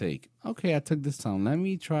much I can take. Okay, I took this time. Let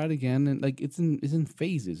me try it again. And like, it's in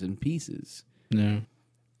phases and pieces. Yeah,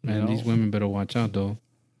 man, these women better watch out though.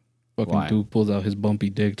 Fucking Why? dude pulls out his bumpy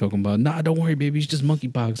dick, talking about, nah, don't worry, baby, it's just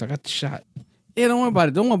monkeypox. I got the shot. Yeah, don't worry about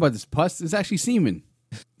it. Don't worry about this pus. It's actually semen.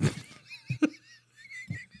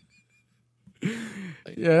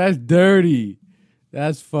 Yeah, that's dirty.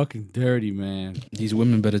 That's fucking dirty, man. These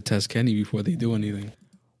women better test Kenny before they do anything.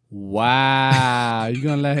 Wow. You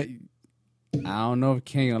gonna let... I don't know if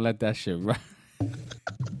Kenny gonna let that shit run.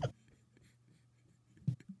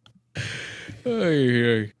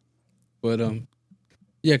 Hey. But,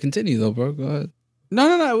 yeah, continue though, bro. Go ahead.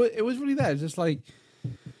 No. It was really that. It's just like...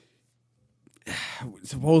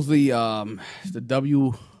 Supposedly, the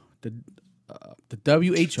WHO...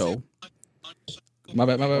 My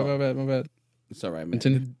bad. It's all right, man.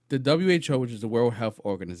 Continue. The WHO, which is the World Health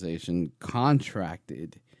Organization,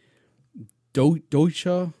 contracted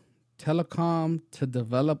Deutsche Telekom to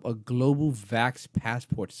develop a global vax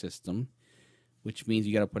passport system, which means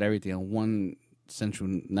you got to put everything on one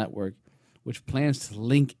central network, which plans to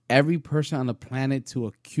link every person on the planet to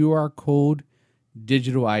a QR code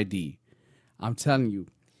digital ID. I'm telling you,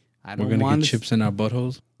 We're gonna get chips in our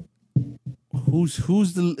buttholes. Who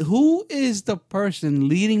is the person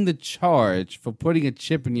leading the charge for putting a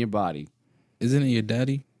chip in your body? Isn't it your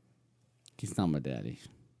daddy? He's not my daddy.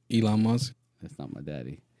 Elon Musk? That's not my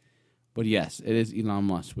daddy. But yes, it is Elon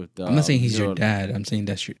Musk with the... I'm not saying he's your dad. I'm saying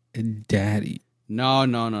that's your daddy. No,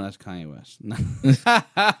 that's Kanye West.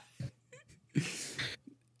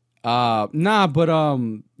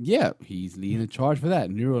 Yeah, he's leading the charge for that.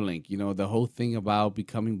 Neuralink, the whole thing about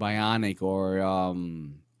becoming bionic or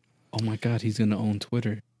Oh my God, he's gonna own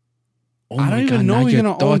Twitter. Oh I my don't God, even know now he's your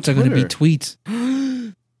gonna own thoughts are gonna be Twitter.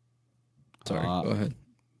 tweets. Sorry, go ahead.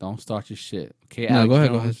 Don't start your shit. Okay, No, Alex go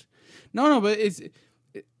ahead. Jones. No, but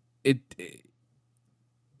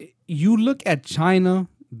you look at China,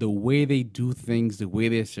 the way they do things, the way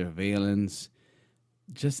their surveillance,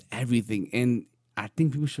 just everything. And I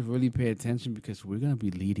think people should really pay attention because we're going to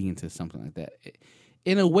be leading into something like that.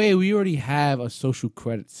 In a way, we already have a social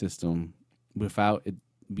credit system without it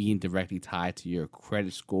being directly tied to your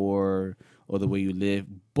credit score or the way you live.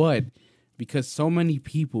 But because so many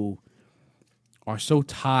people are so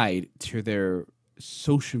tied to their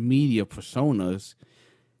social media personas,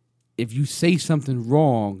 if you say something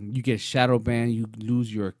wrong, you get shadow banned, you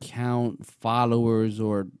lose your account, followers,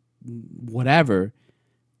 or whatever.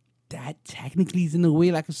 That technically is in a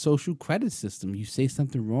way like a social credit system. You say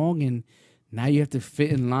something wrong, and now you have to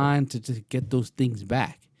fit in line to just get those things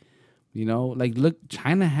back. Like, look,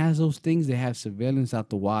 China has those things. They have surveillance out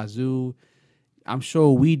the wazoo. I'm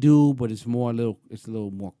sure we do, but it's a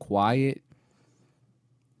little more quiet.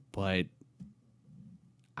 But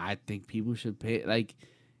I think people should pay, like,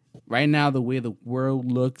 right now, the way the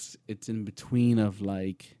world looks, it's in between of,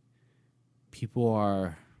 like, people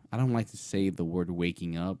are, I don't like to say the word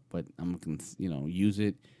waking up, but I'm gonna use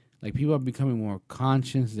it. Like people are becoming more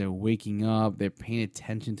conscious. They're waking up. They're paying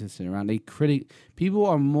attention to sit around. People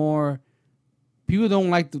are more. People don't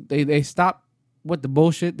like they stop with the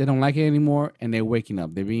bullshit. They don't like it anymore, and they're waking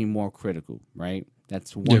up. They're being more critical, right?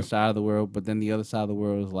 That's one side of the world, but then the other side of the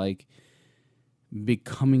world is like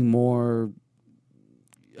becoming more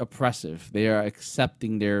oppressive. They are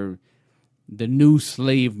accepting the new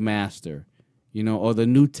slave master, or the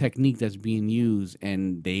new technique that's being used,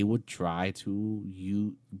 and they would try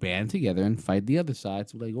to band together and fight the other side.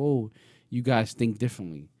 So like, oh, you guys think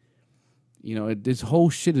differently. This whole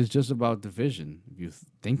shit is just about division. If you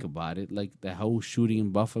think about it, like the whole shooting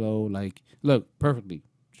in Buffalo, like, look, perfectly.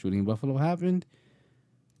 Shooting in Buffalo happened.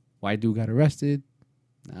 White dude got arrested.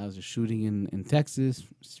 Now there's a shooting in Texas.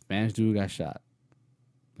 Spanish dude got shot.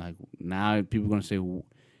 Like, now people are going to say,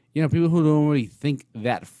 people who don't really think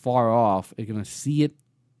that far off are going to see it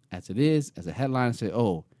as it is, as a headline, and say,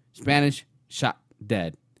 oh, Spanish shot,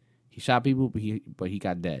 dead. He shot people, but he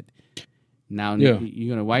got dead. Now, you're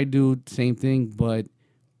going to white dude, same thing, but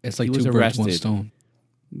it's like two birds, one stone.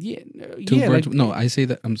 Yeah. Two birds. Like, no, I say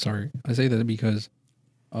that. I'm sorry. I say that because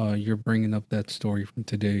you're bringing up that story from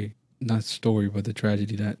today. Not story, but the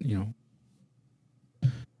tragedy that,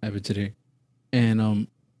 happened today. And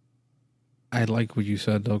I like what you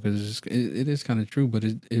said, though, because it is kind of true. But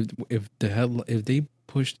if they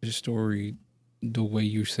push the story the way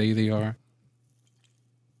you say they are,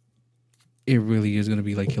 it really is going to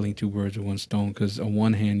be like killing two birds with one stone. Because on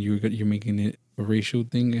one hand, you're making it a racial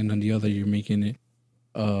thing, and on the other, you're making it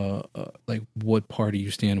like what party you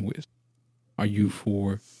stand with. Are you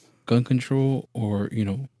for gun control or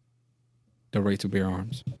the right to bear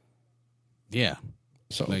arms? Yeah.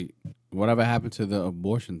 So like, whatever happened to the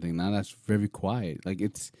abortion thing? Now that's very quiet. Like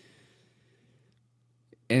it's,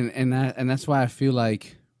 and that's why I feel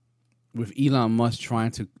like with Elon Musk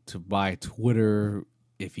trying to buy Twitter,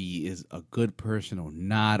 if he is a good person or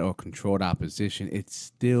not, or controlled opposition, it's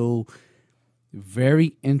still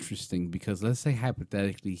very interesting because let's say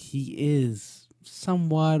hypothetically he is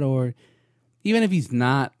somewhat, or even if he's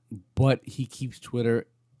not, but he keeps Twitter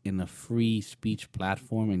in a free speech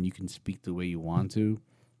platform and you can speak the way you want to.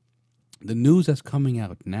 The news that's coming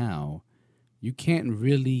out now, you can't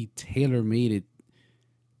really tailor-made it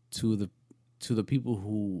to the people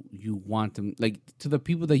who you want them, like to the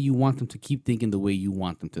people that you want them to keep thinking the way you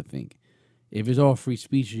want them to think. If it's all free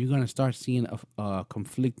speech, you're going to start seeing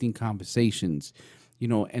conflicting conversations,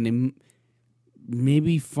 and then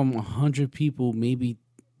maybe from 100 people, maybe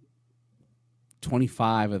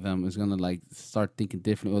 25 of them is going to like start thinking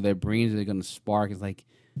differently, or their brains are going to spark. It's like,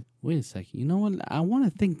 wait a second, you know what? I want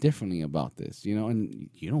to think differently about this, and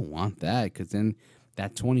you don't want that because then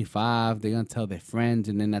that 25, they're going to tell their friends,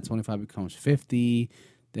 and then that 25 becomes 50,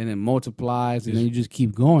 then it multiplies, and then you just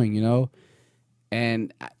keep going,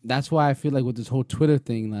 And that's why I feel like with this whole Twitter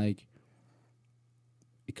thing, like,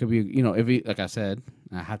 it could be, if he, like I said,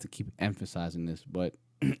 I have to keep emphasizing this, but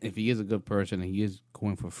if he is a good person and he is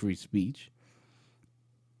going for free speech,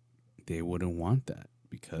 they wouldn't want that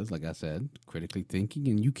because, like I said, critically thinking,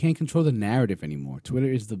 and you can't control the narrative anymore.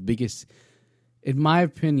 Twitter is the biggest, in my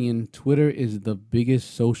opinion, Twitter is the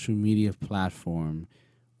biggest social media platform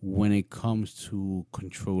when it comes to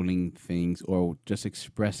controlling things or just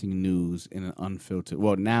expressing news in an unfiltered,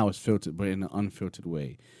 well, now it's filtered, but in an unfiltered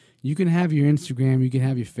way. You can have your Instagram, you can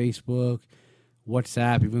have your Facebook,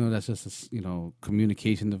 WhatsApp, even though that's just a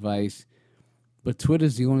communication device. But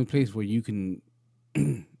Twitter's the only place where you can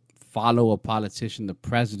follow a politician, the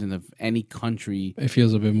president of any country. It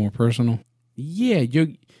feels a bit more personal. Yeah,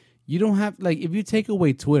 you don't have, like, if you take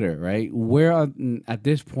away Twitter, right, at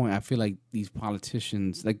this point, I feel like these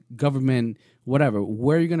politicians, like government, whatever,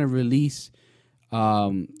 where are you going to release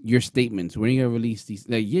your statements? Where are you going to release these?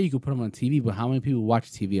 Like, yeah, you can put them on TV, but how many people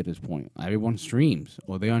watch TV at this point? Everyone streams,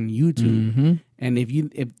 or they're on YouTube. Mm-hmm. And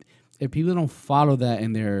if people don't follow that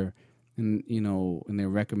in their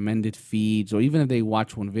recommended feeds, or even if they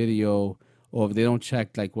watch one video, or if they don't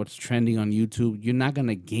check like what's trending on YouTube, you're not going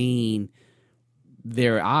to gain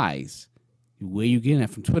their eyes. Where you getting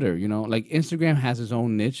that from Twitter? Like Instagram has its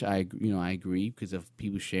own niche. I agree because of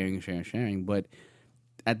people sharing. But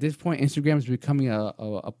at this point, Instagram is becoming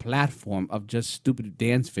a platform of just stupid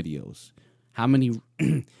dance videos. How many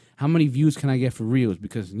views can I get for Reels?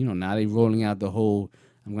 Because now they're rolling out the whole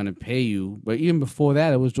I'm gonna pay you. But even before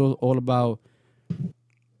that, it was just all about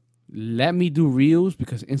let me do Reels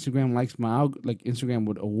because Instagram likes Instagram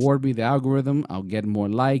would award me the algorithm. I'll get more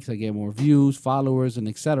likes, I get more views, followers, and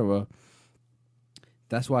etc.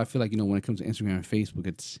 That's why I feel like when it comes to Instagram and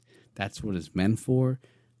Facebook, that's what it's meant for.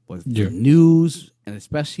 But Yeah. for news, and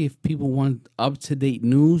especially if people want up-to-date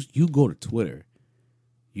news, you go to Twitter.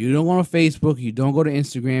 You don't go to Facebook. You don't go to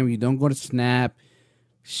Instagram. You don't go to Snap.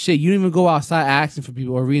 Shit, you don't even go outside asking for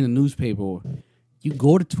people or reading the newspaper. You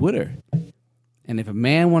go to Twitter. And if a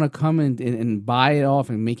man want to come and buy it off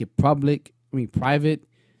and make it private,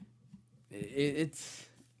 it's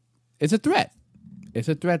a threat. It's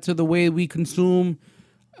a threat to the way we consume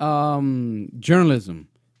journalism,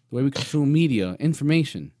 the way we consume media,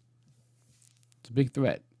 information. It's a big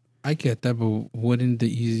threat. I get that, but wouldn't the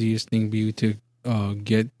easiest thing be to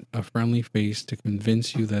get a friendly face to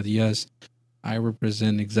convince you that yes, I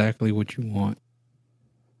represent exactly what you want,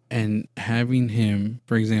 and having him,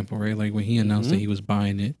 for example, right, like when he announced that he was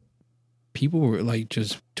buying it, people were like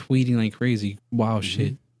just tweeting like crazy, "Wow,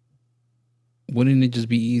 shit!" Wouldn't it just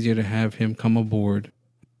be easier to have him come aboard,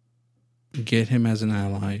 get him as an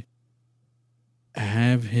ally,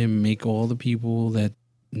 have him make all the people that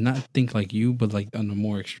not think like you, but like on a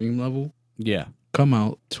more extreme level, Yeah. come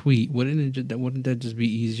out, tweet? Wouldn't that just be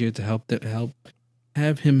easier to help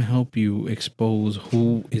have him help you expose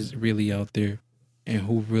who is really out there and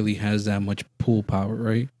who really has that much pull power,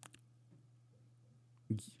 right?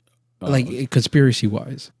 Like conspiracy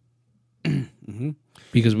wise,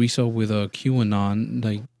 because we saw with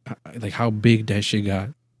QAnon, like how big that shit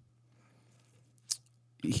got.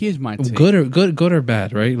 Here's my take. Good or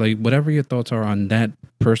bad, right? Like whatever your thoughts are on that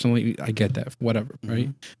personally, I get that, whatever,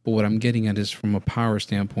 right? But what I'm getting at is from a power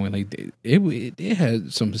standpoint, like it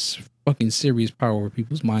had some fucking serious power over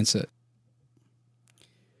people's mindset.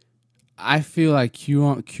 I feel like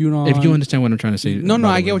QAnon. If you understand what I'm trying to say, No,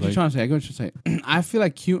 I get what like, you're trying to say. I get what you're saying. I feel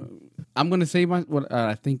like I'm gonna say what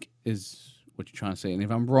I think is what you're trying to say, and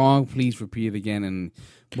if I'm wrong, please repeat it again.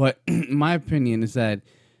 But my opinion is that,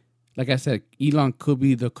 like I said, Elon could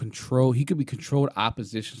be he could be controlled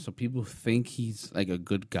opposition, so people think he's like a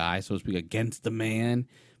good guy, so to speak, against the man.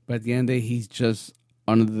 But at the end of the day, he's just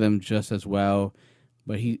under them just as well.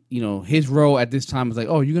 But his role at this time is like,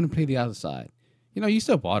 oh, you're gonna play the other side. You're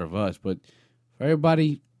still part of us, but for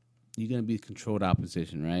everybody, you're gonna be controlled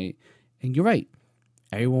opposition, right? And you're right.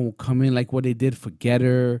 Everyone will come in like what they did for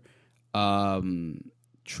Getter,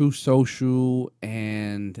 True Social,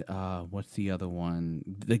 and what's the other one?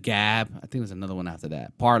 The Gab. I think there's another one after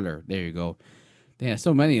that. Parler. There you go. Damn,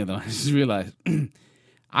 so many of them. I just realized.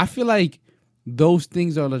 I feel like those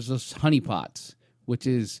things are just honeypots, which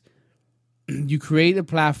is you create a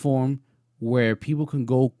platform where people can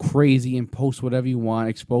go crazy and post whatever you want,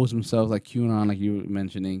 expose themselves like QAnon, like you were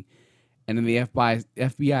mentioning. And then the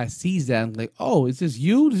FBI sees that and like, oh, is this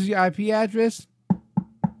you? This is your IP address?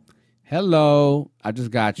 Hello, I just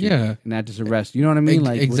got you. Yeah. And I just arrest you. You know what I mean?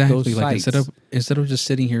 Like exactly. With those Like sites. instead of just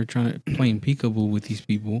sitting here trying to playing peekaboo with these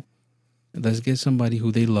people, let's get somebody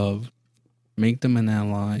who they love, make them an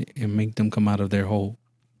ally, and make them come out of their hole.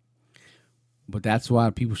 But that's why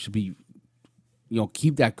people should be,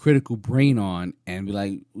 keep that critical brain on and be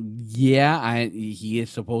like, yeah, he is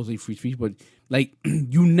supposedly free speech, but like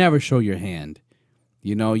you never show your hand.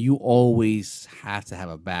 You always have to have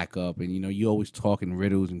a backup, and you always talk in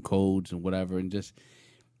riddles and codes and whatever, and just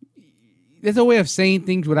there's a way of saying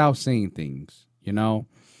things without saying things,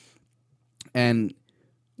 And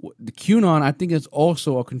the QAnon, I think, is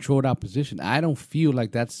also a controlled opposition. I don't feel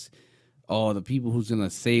like that's the people who's gonna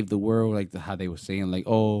save the world, like how they were saying, like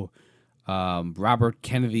Robert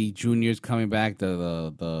Kennedy Jr. is coming back,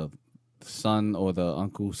 the son or the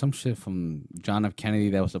uncle, some shit from John F.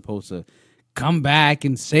 Kennedy that was supposed to come back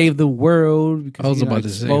and save the world because I was about to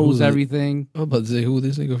say, expose everything. I was about to say who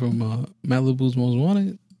this nigga from Malibu's Most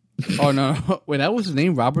Wanted. Oh no! Wait, that was his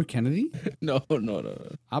name, Robert Kennedy? No. I'm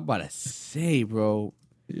about to say, bro.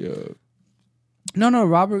 Yeah. No,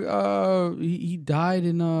 Robert. He died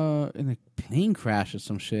in a plane crash or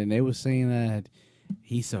some shit, and they were saying that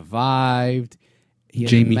he survived. He had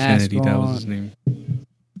Jamie a mask Kennedy, that was on. his name.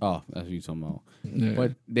 Oh, that's what you're talking about. Yeah.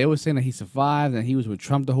 But they were saying that he survived and he was with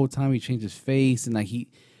Trump the whole time. He changed his face and like he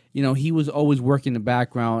was always working in the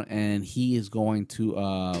background, and he is going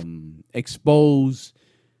to expose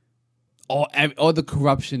all the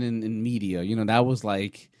corruption in media. That was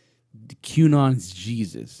like QAnon's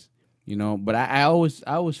Jesus. But I always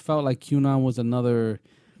felt like QAnon was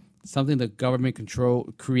something the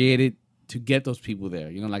government created to get those people there.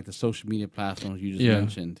 Like the social media platforms you just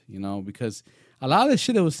mentioned. Because a lot of the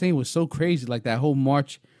shit it was saying was so crazy, like that whole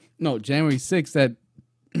January 6th, that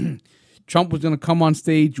Trump was going to come on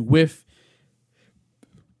stage with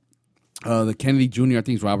the Kennedy Jr., I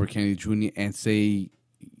think it's Robert Kennedy Jr., and say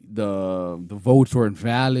the votes were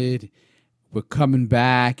invalid, we're coming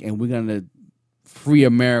back, and we're going to free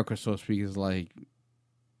America, so to speak. Is like,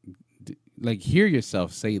 like hear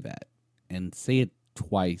yourself say that and say it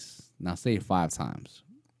twice. Now say it 5 times.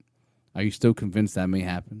 Are you still convinced that may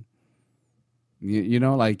happen? You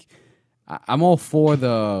know, like I'm all for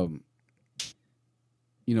the,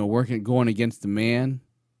 going against the man,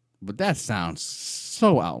 but that sounds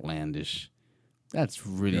so outlandish. That's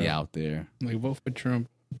really out there. Like, vote for Trump,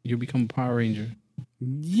 you become a Power Ranger.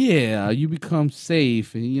 Yeah, you become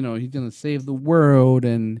safe, and he's gonna save the world,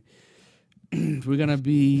 and we're gonna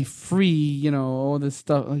be free. All this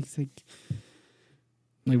stuff. Like vote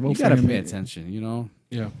you gotta pay attention.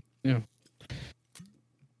 Yeah.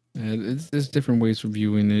 There's different ways of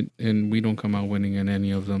viewing it, and we don't come out winning in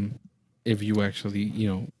any of them. If you actually,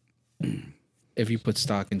 if you put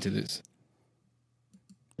stock into this.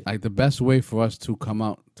 Like the best way for us to come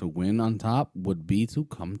out to win on top would be to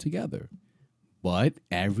come together. But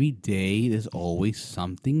every day there's always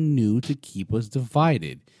something new to keep us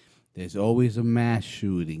divided. There's always a mass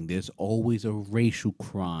shooting. There's always a racial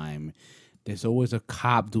crime. There's always a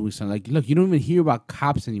cop doing something. Like, look, you don't even hear about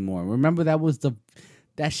cops anymore. Remember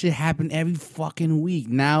that shit happened every fucking week.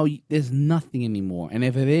 Now there's nothing anymore. And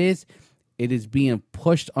if it is being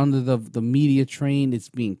pushed under the media train. It's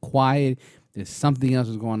being quiet. There's something else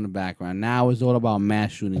that's going on in the background. Now it's all about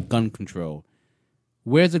mass shooting, gun control.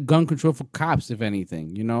 Where's the gun control for cops, if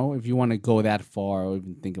anything? If you want to go that far or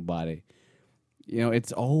even think about it.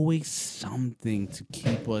 It's always something to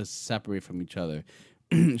keep us separate from each other.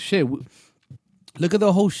 Shit. Look at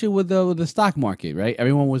the whole shit with the stock market, right?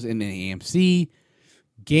 Everyone was in the AMC,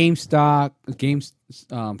 GameStop,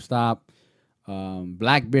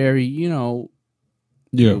 BlackBerry,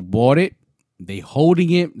 They bought it. They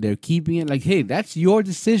holding it. They're keeping it. Like, hey, that's your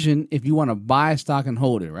decision if you want to buy a stock and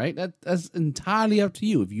hold it, right? That's entirely up to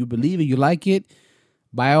you. If you believe it, you like it,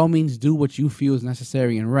 by all means, do what you feel is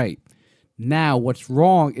necessary and right. Now, what's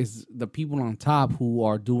wrong is the people on top who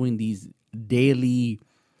are doing these daily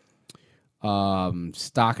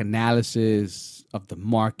stock analysis of the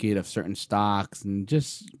market of certain stocks and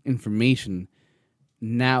just information.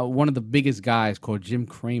 Now, one of the biggest guys called Jim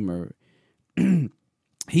Cramer,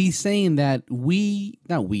 he's saying that well,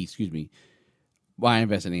 I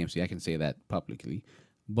invest in AMC. I can say that publicly.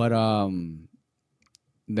 But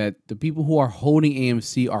that the people who are holding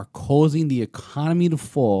AMC are causing the economy to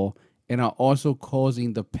fall and are also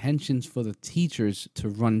causing the pensions for the teachers to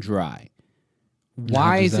run dry.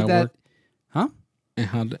 Why is it that? Work? Huh?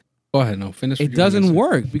 And go ahead. No, finish. It doesn't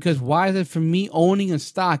work because why is it for me owning a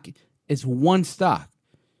stock? It's one stock.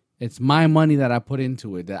 It's my money that I put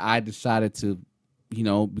into it that I decided to,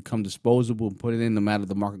 become disposable and put it in no matter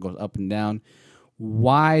the market goes up and down.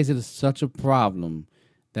 Why is it such a problem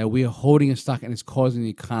that we are holding a stock and it's causing the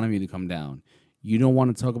economy to come down? You don't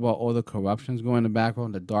want to talk about all the corruptions going in the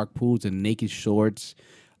background, the dark pools, the naked shorts,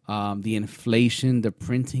 the inflation, the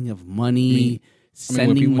printing of money.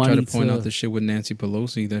 When people try to point out the shit with Nancy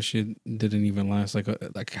Pelosi, that shit didn't even last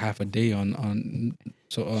like half a day on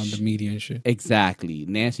the media and shit. Exactly.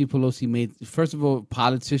 Nancy Pelosi first of all,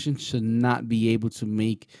 politicians should not be able to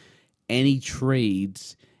make any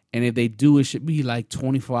trades, and if they do, it should be like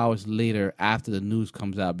 24 hours later after the news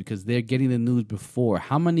comes out because they're getting the news before.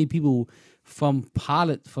 How many people from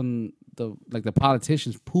the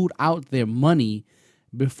politicians pulled out their money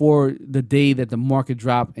before the day that the market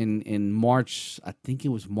dropped in March? I think it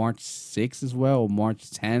was March 6th as well, or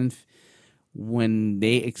March 10th, when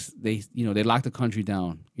they locked the country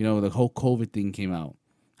down. The whole COVID thing came out.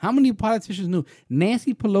 How many politicians knew?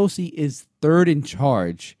 Nancy Pelosi is third in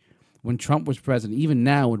charge when Trump was president. Even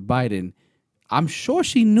now with Biden, I'm sure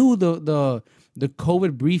she knew the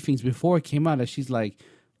COVID briefings before it came out. That she's like,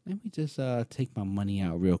 let me just take my money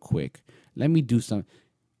out real quick. Let me do something.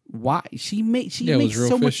 Why she made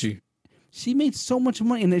so much? She made so much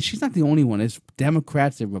money, and she's not the only one. There's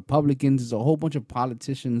Democrats, there's Republicans, there's a whole bunch of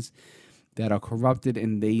politicians that are corrupted,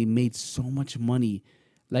 and they made so much money.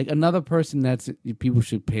 Like another person that people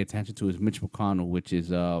should pay attention to is Mitch McConnell, which is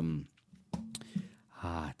damn.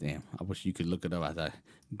 I wish you could look it up as I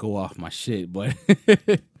go off my shit, but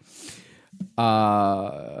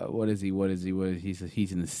what is he?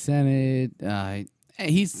 He's in the Senate.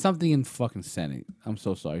 He's something in fucking Senate. I'm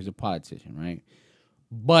so sorry. He's a politician, right?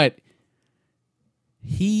 But I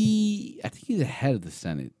think he's the head of the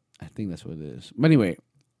Senate. I think that's what it is. But anyway,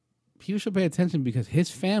 people should pay attention because his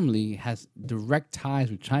family has direct ties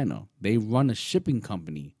with China. They run a shipping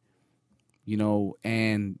company,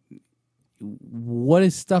 and what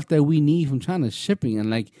is stuff that we need from China? Shipping,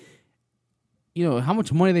 and how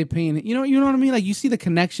much money they paying? You know what I mean? Like, you see the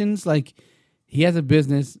connections. Like, he has a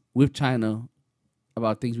business with China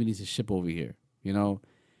about things we need to ship over here,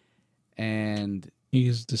 and he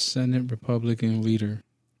is the Senate Republican leader.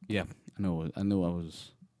 Yeah, I knew I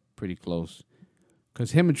was pretty close.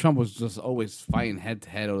 Because him and Trump was just always fighting head to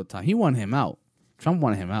head all the time. He wanted him out. Trump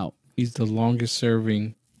wanted him out. He's the longest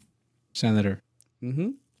serving senator Mm-hmm.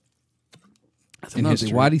 That's in another history.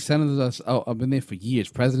 thing. Why these senators have been there for years.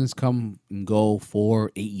 Presidents come and go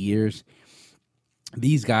 4, 8 years.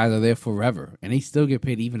 These guys are there forever, and they still get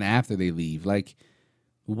paid even after they leave. Like,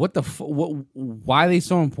 what the why are they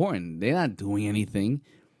so important? They're not doing anything.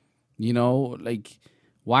 You know, like,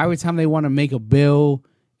 why every time they want to make a bill,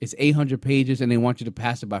 it's 800 pages, and they want you to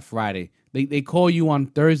pass it by Friday. They call you on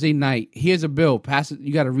Thursday night. Here's a bill. Pass it.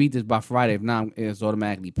 You got to read this by Friday. If not, it's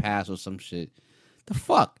automatically passed or some shit. The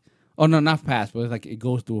fuck? Oh, no, not passed, but it's like it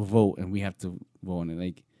goes through a vote, and we have to vote on it.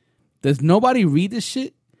 Like, does nobody read this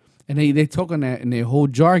shit? And they talk on that in their whole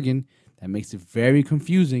jargon that makes it very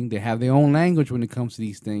confusing. They have their own language when it comes to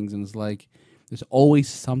these things, and it's like there's always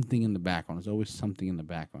something in the background. There's always something in the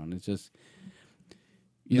background. It's just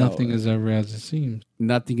Nothing is ever as it seems.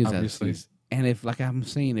 Nothing is Obviously. as and if, like I'm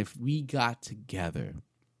saying, if we got together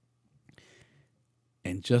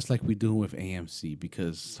and just like we do with AMC,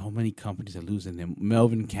 because so many companies are losing them.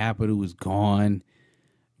 Melvin Capital is gone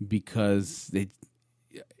because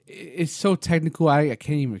it's so technical. I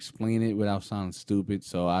can't even explain it without sounding stupid.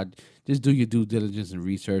 So I just do your due diligence and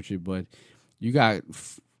research it. But you got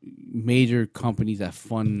major companies that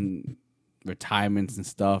fund retirements and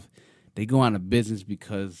stuff. They go out of business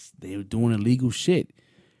because they're doing illegal shit.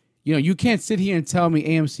 You know, you can't sit here and tell me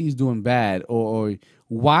AMC is doing bad, or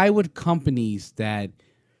why would companies that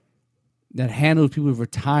handle people's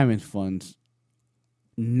retirement funds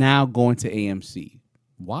now go into AMC?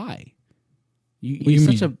 Why? You're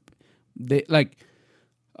such mean? People's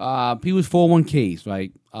 401ks,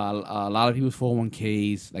 right? A lot of people's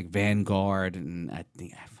 401ks, like Vanguard, and I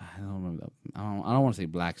don't remember. I don't want to say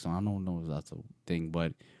Blackstone. I don't know if that's a thing,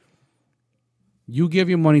 but you give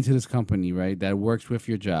your money to this company, right, that works with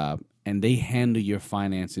your job, and they handle your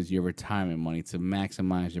finances, your retirement money to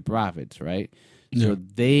maximize your profits, right? Yeah. So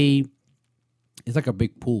it's like a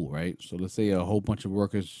big pool, right? So let's say a whole bunch of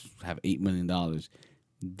workers have $8 million.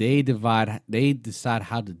 They decide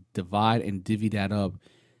how to divide and divvy that up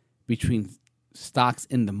between stocks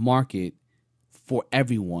in the market for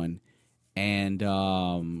everyone. And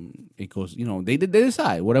it goes, they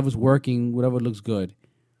decide whatever's working, whatever looks good.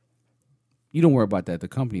 You don't worry about that. The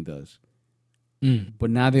company does. But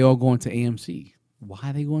now they all going to AMC. Why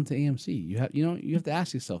are they going to AMC? You have to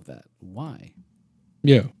ask yourself that. Why?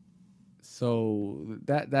 Yeah. So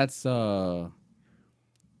that's the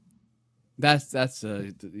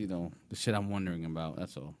shit I'm wondering about.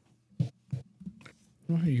 That's all.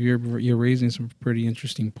 Well, you're raising some pretty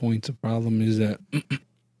interesting points. The problem is that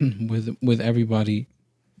with everybody,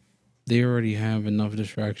 they already have enough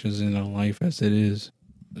distractions in their life as it is,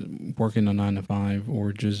 working a 9 to 5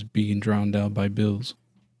 or just being drowned out by bills.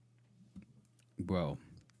 Bro,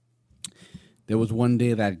 there was one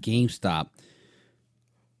day that GameStop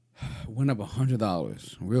went up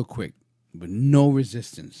 $100 real quick, but no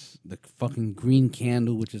resistance. The fucking green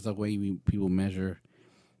candle, which is the way people measure,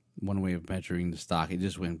 one way of measuring the stock, it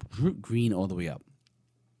just went green all the way up.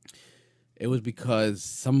 It was because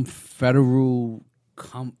some federal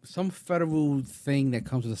thing that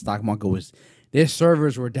comes to the stock market was their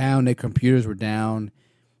servers were down, their computers were down.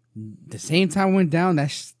 The same time it went down, that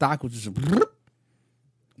stock was just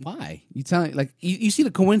why? You telling like you see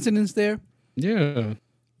the coincidence there? Yeah.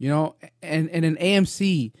 And in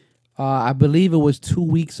AMC, I believe it was 2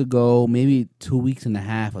 weeks ago, maybe 2 weeks and a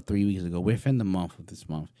half or 3 weeks ago. We're in the month of this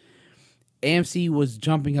month. AMC was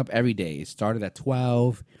jumping up every day. It started at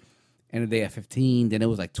 12, ended the day at 15, then it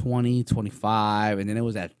was like 20, 25, and then it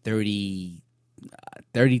was at 30,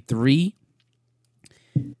 33.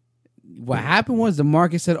 What happened was the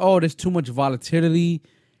market said, oh, there's too much volatility,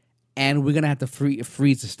 and we're going to have to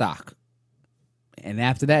freeze the stock. And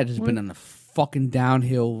after that, it's been on a fucking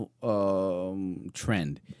downhill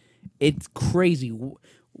trend. It's crazy.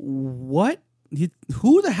 What?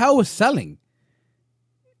 Who the hell was selling?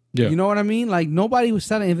 Yeah. You know what I mean? Like, nobody was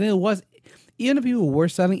selling. If it was, even if people were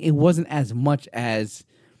selling, it wasn't as much as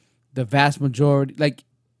the vast majority. Like,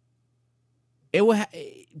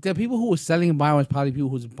 the people who were selling and buying was probably people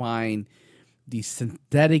who was buying these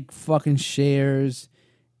synthetic fucking shares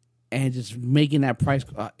and just making that price.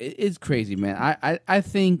 It's crazy, man. I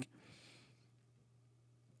think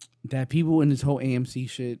that people in this whole AMC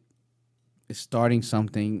shit is starting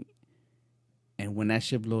something, and when that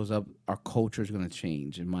shit blows up, our culture is gonna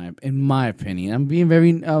change. In my opinion, I'm being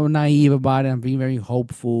very naive about it. I'm being very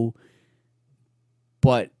hopeful,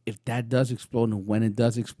 but if that does explode, and when it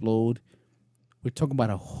does explode, we're talking about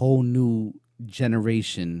a whole new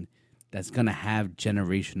generation that's gonna have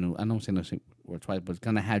generational. I don't say no word twice, but it's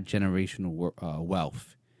gonna have generational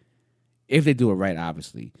wealth if they do it right.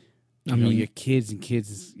 Obviously, I mean, your kids and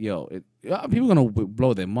kids. People gonna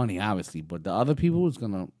blow their money, obviously, but the other people is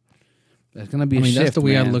gonna. There's gonna be. that's shift, the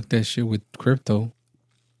way man. I looked at shit with crypto.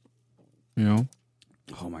 You know.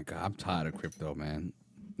 Oh my god, I'm tired of crypto, man.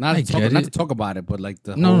 Not I to, talk, get not it. to talk about it, but like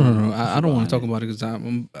the No. I don't want to talk about it because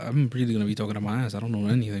I'm really gonna be talking about my ass. I don't know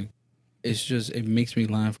anything. It's just it makes me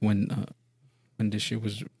laugh when this shit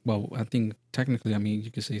was I think technically I mean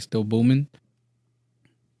you could say still booming,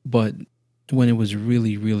 but when it was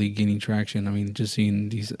really really gaining traction, I mean just seeing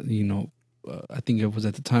these I think it was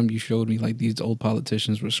at the time you showed me like these old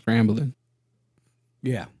politicians were scrambling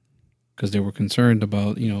Yeah. because they were concerned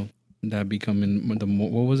about that becoming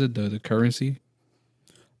what was it the currency.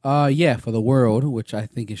 Yeah, for the world, which I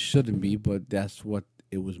think it shouldn't be, but that's what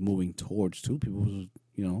it was moving towards too. People was,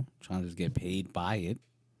 trying to just get paid by it.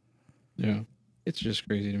 Yeah, it's just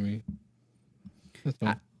crazy to me. That's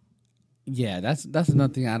all. Yeah, that's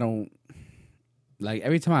another thing I don't like.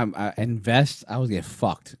 Every time I invest, I always get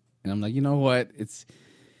fucked, and I'm like, you know what?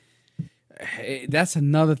 That's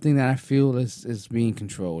another thing that I feel is being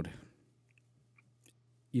controlled.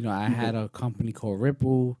 I had a company called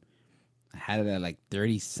Ripple. I had it at like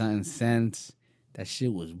 30-something cents. That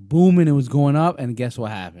shit was booming. It was going up. And guess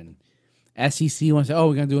what happened? SEC wants to say,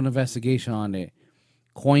 we're going to do an investigation on it.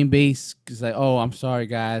 Coinbase is like, I'm sorry,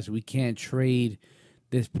 guys. We can't trade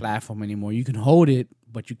this platform anymore. You can hold it,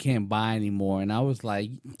 but you can't buy anymore. And I was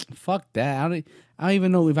like, fuck that. I don't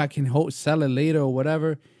even know if I can sell it later or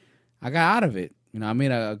whatever. I got out of it. I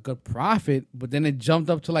made a good profit, but then it jumped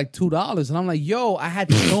up to like $2. And I'm like, yo, I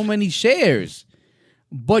had so many shares.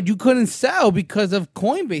 But you couldn't sell because of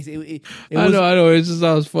Coinbase. I know. It just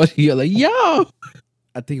sounds funny. You're like, yo.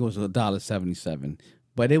 I think it was $1.77.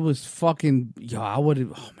 But it was fucking, I would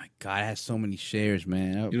have, oh my God, I had so many shares,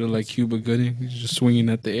 man. Like Cuba Gooding. He's just swinging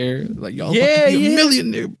at the air. Like, y'all yeah, about to be a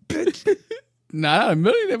millionaire, bitch. Nah, not a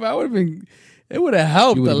millionaire, but it would have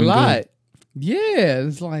helped a lot. Good. Yeah,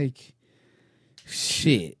 it's like,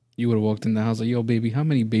 shit. You would have walked in the house like, yo, baby, how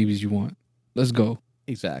many babies you want? Let's go.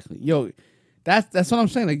 Exactly. Yo, that's what I'm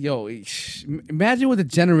saying. Like, yo, imagine with the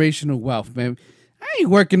generational wealth, man. I ain't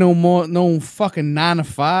working no more, no fucking 9 to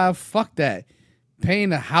 5. Fuck that. Paying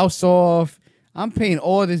the house off. I'm paying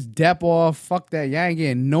all this debt off. Fuck that. Y'all ain't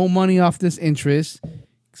getting no money off this interest.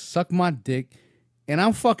 Suck my dick. And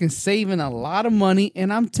I'm fucking saving a lot of money,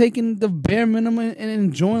 and I'm taking the bare minimum and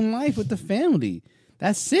enjoying life with the family.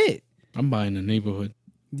 That's it. I'm buying a neighborhood.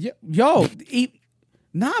 Yo,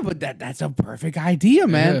 but that's a perfect idea,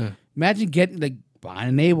 man. Yeah. Imagine getting buying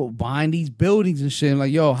a neighborhood, buying these buildings and shit.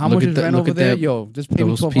 Like, yo, how much is rent over there? Yo, just pay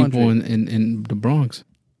me $1,200. Those people in the Bronx.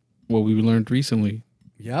 What we learned recently.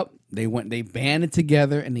 Yep. They banded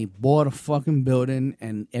together and they bought a fucking building,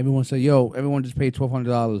 and everyone said, yo, everyone just paid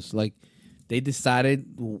 $1,200. Like, they decided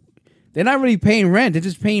they're not really paying rent. They're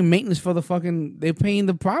just paying maintenance for they're paying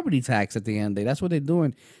the property tax at the end of the day. That's what they're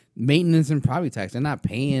doing. Maintenance and property tax. They're not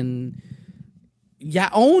paying. Y'all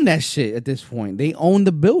own that shit at this point. They own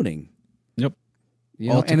the building. Yep.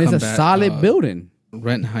 And it's a solid building.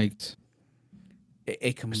 Rent hikes.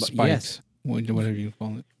 Spikes. Yes. Whatever you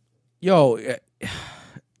call it. Yo,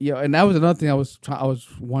 and that was another thing I was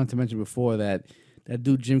wanting to mention before that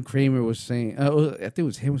dude Jim Cramer was saying. I think it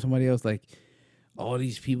was him or somebody else. Like, all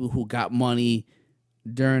these people who got money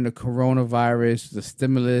during the coronavirus, the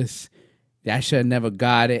stimulus, I should have never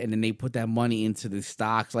got it, and then they put that money into the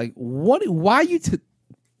stocks. Like, what? Why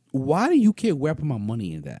do you care where I put my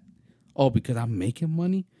money in that? Oh, because I'm making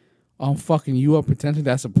money? I'm fucking you up potentially.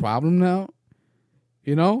 That's a problem now?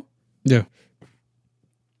 Yeah.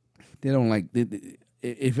 They don't like...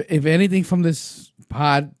 If anything from this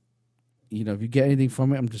pod, if you get anything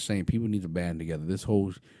from it, I'm just saying people need to band together. This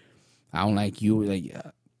whole... I don't like you. Like...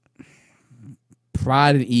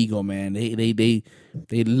 pride and ego, man. They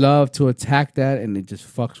love to attack that, and it just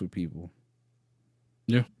fucks with people.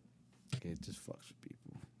 Yeah. It just fucks with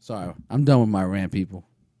people. Sorry, I'm done with my rant, people.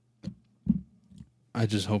 I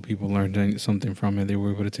just hope people learned something from it. They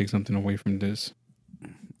were able to take something away from this.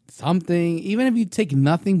 Something, even if you take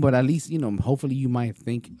nothing, but at least, hopefully you might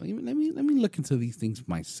think, let me look into these things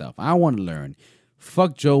myself. I want to learn.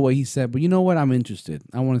 Fuck Joe, what he said, but you know what? I'm interested.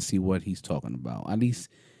 I want to see what he's talking about. At least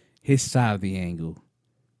his side of the angle.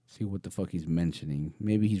 See what the fuck he's mentioning.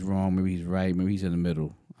 Maybe he's wrong. Maybe he's right. Maybe he's in the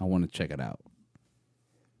middle. I want to check it out.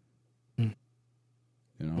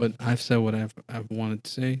 But I've said what I've wanted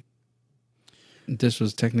to say. This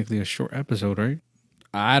was technically a short episode, right?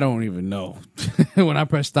 I don't even know. When I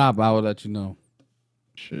press stop, I will let you know.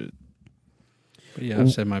 Shit. But yeah,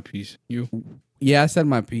 I've said my piece. You? Yeah, I said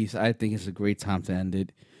my piece. I think it's a great time to end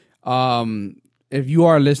it. If you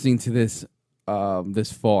are listening to this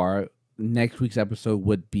this far, next week's episode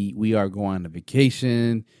would be we are going on a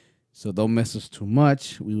vacation, so don't miss us too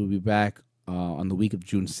much. We will be back on the week of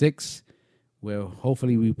June 6th, where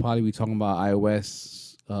hopefully we probably be talking about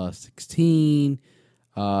iOS 16,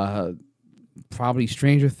 probably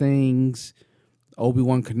Stranger Things,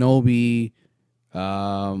 Obi-Wan Kenobi,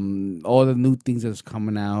 all the new things that's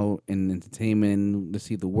coming out in entertainment, to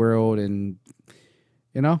see the world, and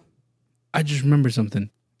you know, I just remember something.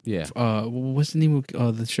 yeah. What's the name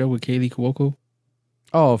of the show with Kaylee Cuoco?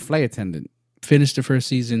 Oh, Flight Attendant. Finished the first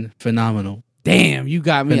season. Phenomenal. Damn, you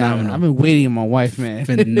got me. Phenomenal. I've been waiting on my wife, man.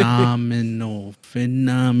 Phenomenal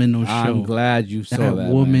show. I'm glad you saw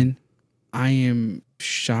that woman. man. I am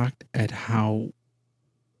shocked at her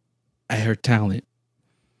talent.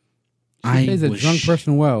 She plays a drunk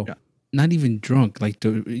person well. Not even drunk. Like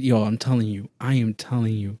I'm telling you. I am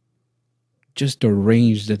telling you. Just the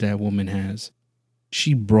range that woman has.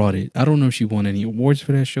 She brought it. I don't know if she won any awards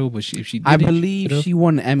for that show, but if she did, I believe she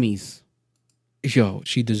won Emmys. Yo,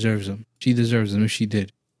 she deserves them. She deserves them if she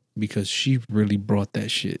did, because she really brought that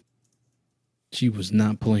shit. She was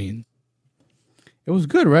not playing. It was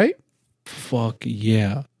good, right? Fuck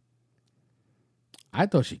yeah. I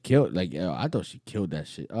thought she killed. I thought she killed that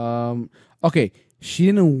shit. Okay, she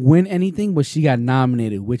didn't win anything, but she got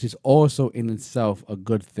nominated, which is also in itself a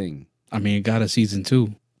good thing. I mean, it got a season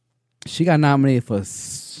 2. She got nominated for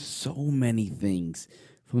so many things,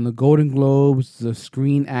 from the Golden Globes, the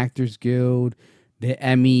Screen Actors Guild, the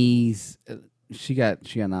Emmys. She got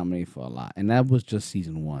nominated for a lot, and that was just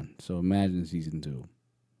season 1. So imagine season 2.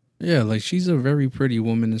 Yeah, like she's a very pretty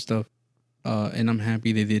woman and stuff. And I'm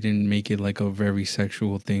happy they didn't make it like a very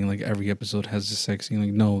sexual thing. Like every episode has a sex scene.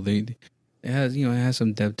 Like no, it has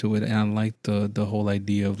some depth to it, and I like the whole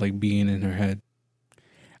idea of like being in her head.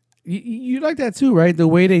 You like that too, right? The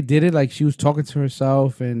way they did it, like she was talking to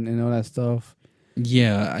herself and all that stuff.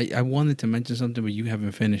 Yeah, I wanted to mention something, but you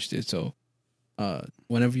haven't finished it. So,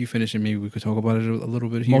 whenever you finish it, maybe we could talk about it a little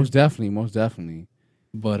bit here. Most definitely.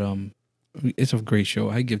 But it's a great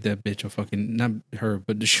show. I give that bitch a fucking, not her,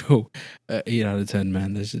 but the show, 8 out of 10.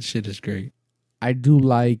 Man, this shit is great. I do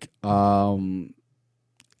like how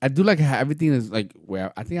everything is like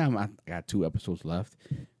where I think I got 2 episodes left.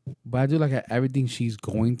 But I do like how everything she's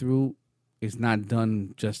going through is not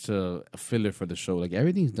done just to filler for the show. Like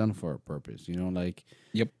everything's done for a purpose, you know. Like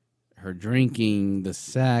Yep. her drinking, the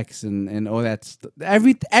sex, and all that stuff.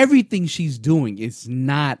 Everything she's doing is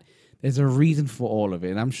not. There's a reason for all of it,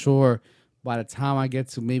 and I'm sure by the time I get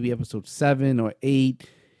to maybe episode 7 or 8,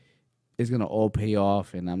 it's gonna all pay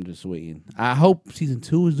off. And I'm just waiting. I hope season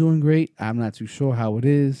 2 is doing great. I'm not too sure how it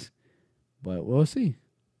is, but we'll see.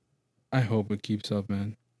 I hope it keeps up,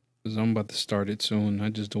 man. Because I'm about to start it soon.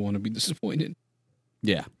 I just don't want to be disappointed.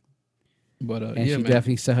 Yeah. But and yeah, she man.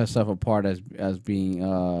 definitely set herself apart as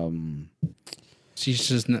being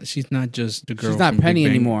She's not just the girl. She's not from Penny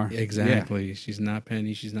Big Bang. anymore. Exactly. Yeah. She's not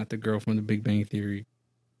Penny. She's not the girl from the Big Bang Theory.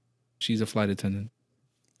 She's a flight attendant.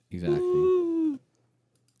 Exactly. Ooh.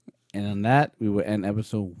 And on that, we will end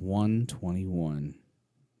episode 121.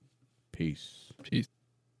 Peace.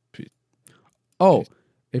 Oh,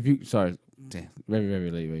 if you damn, very, very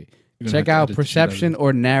late. Check out Perception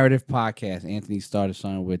or Narrative Podcast. Anthony started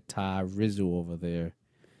something with Ty Rizzo over there.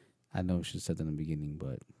 I know we should have said that in the beginning,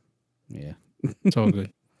 but yeah. It's all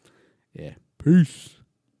good. Yeah. Peace.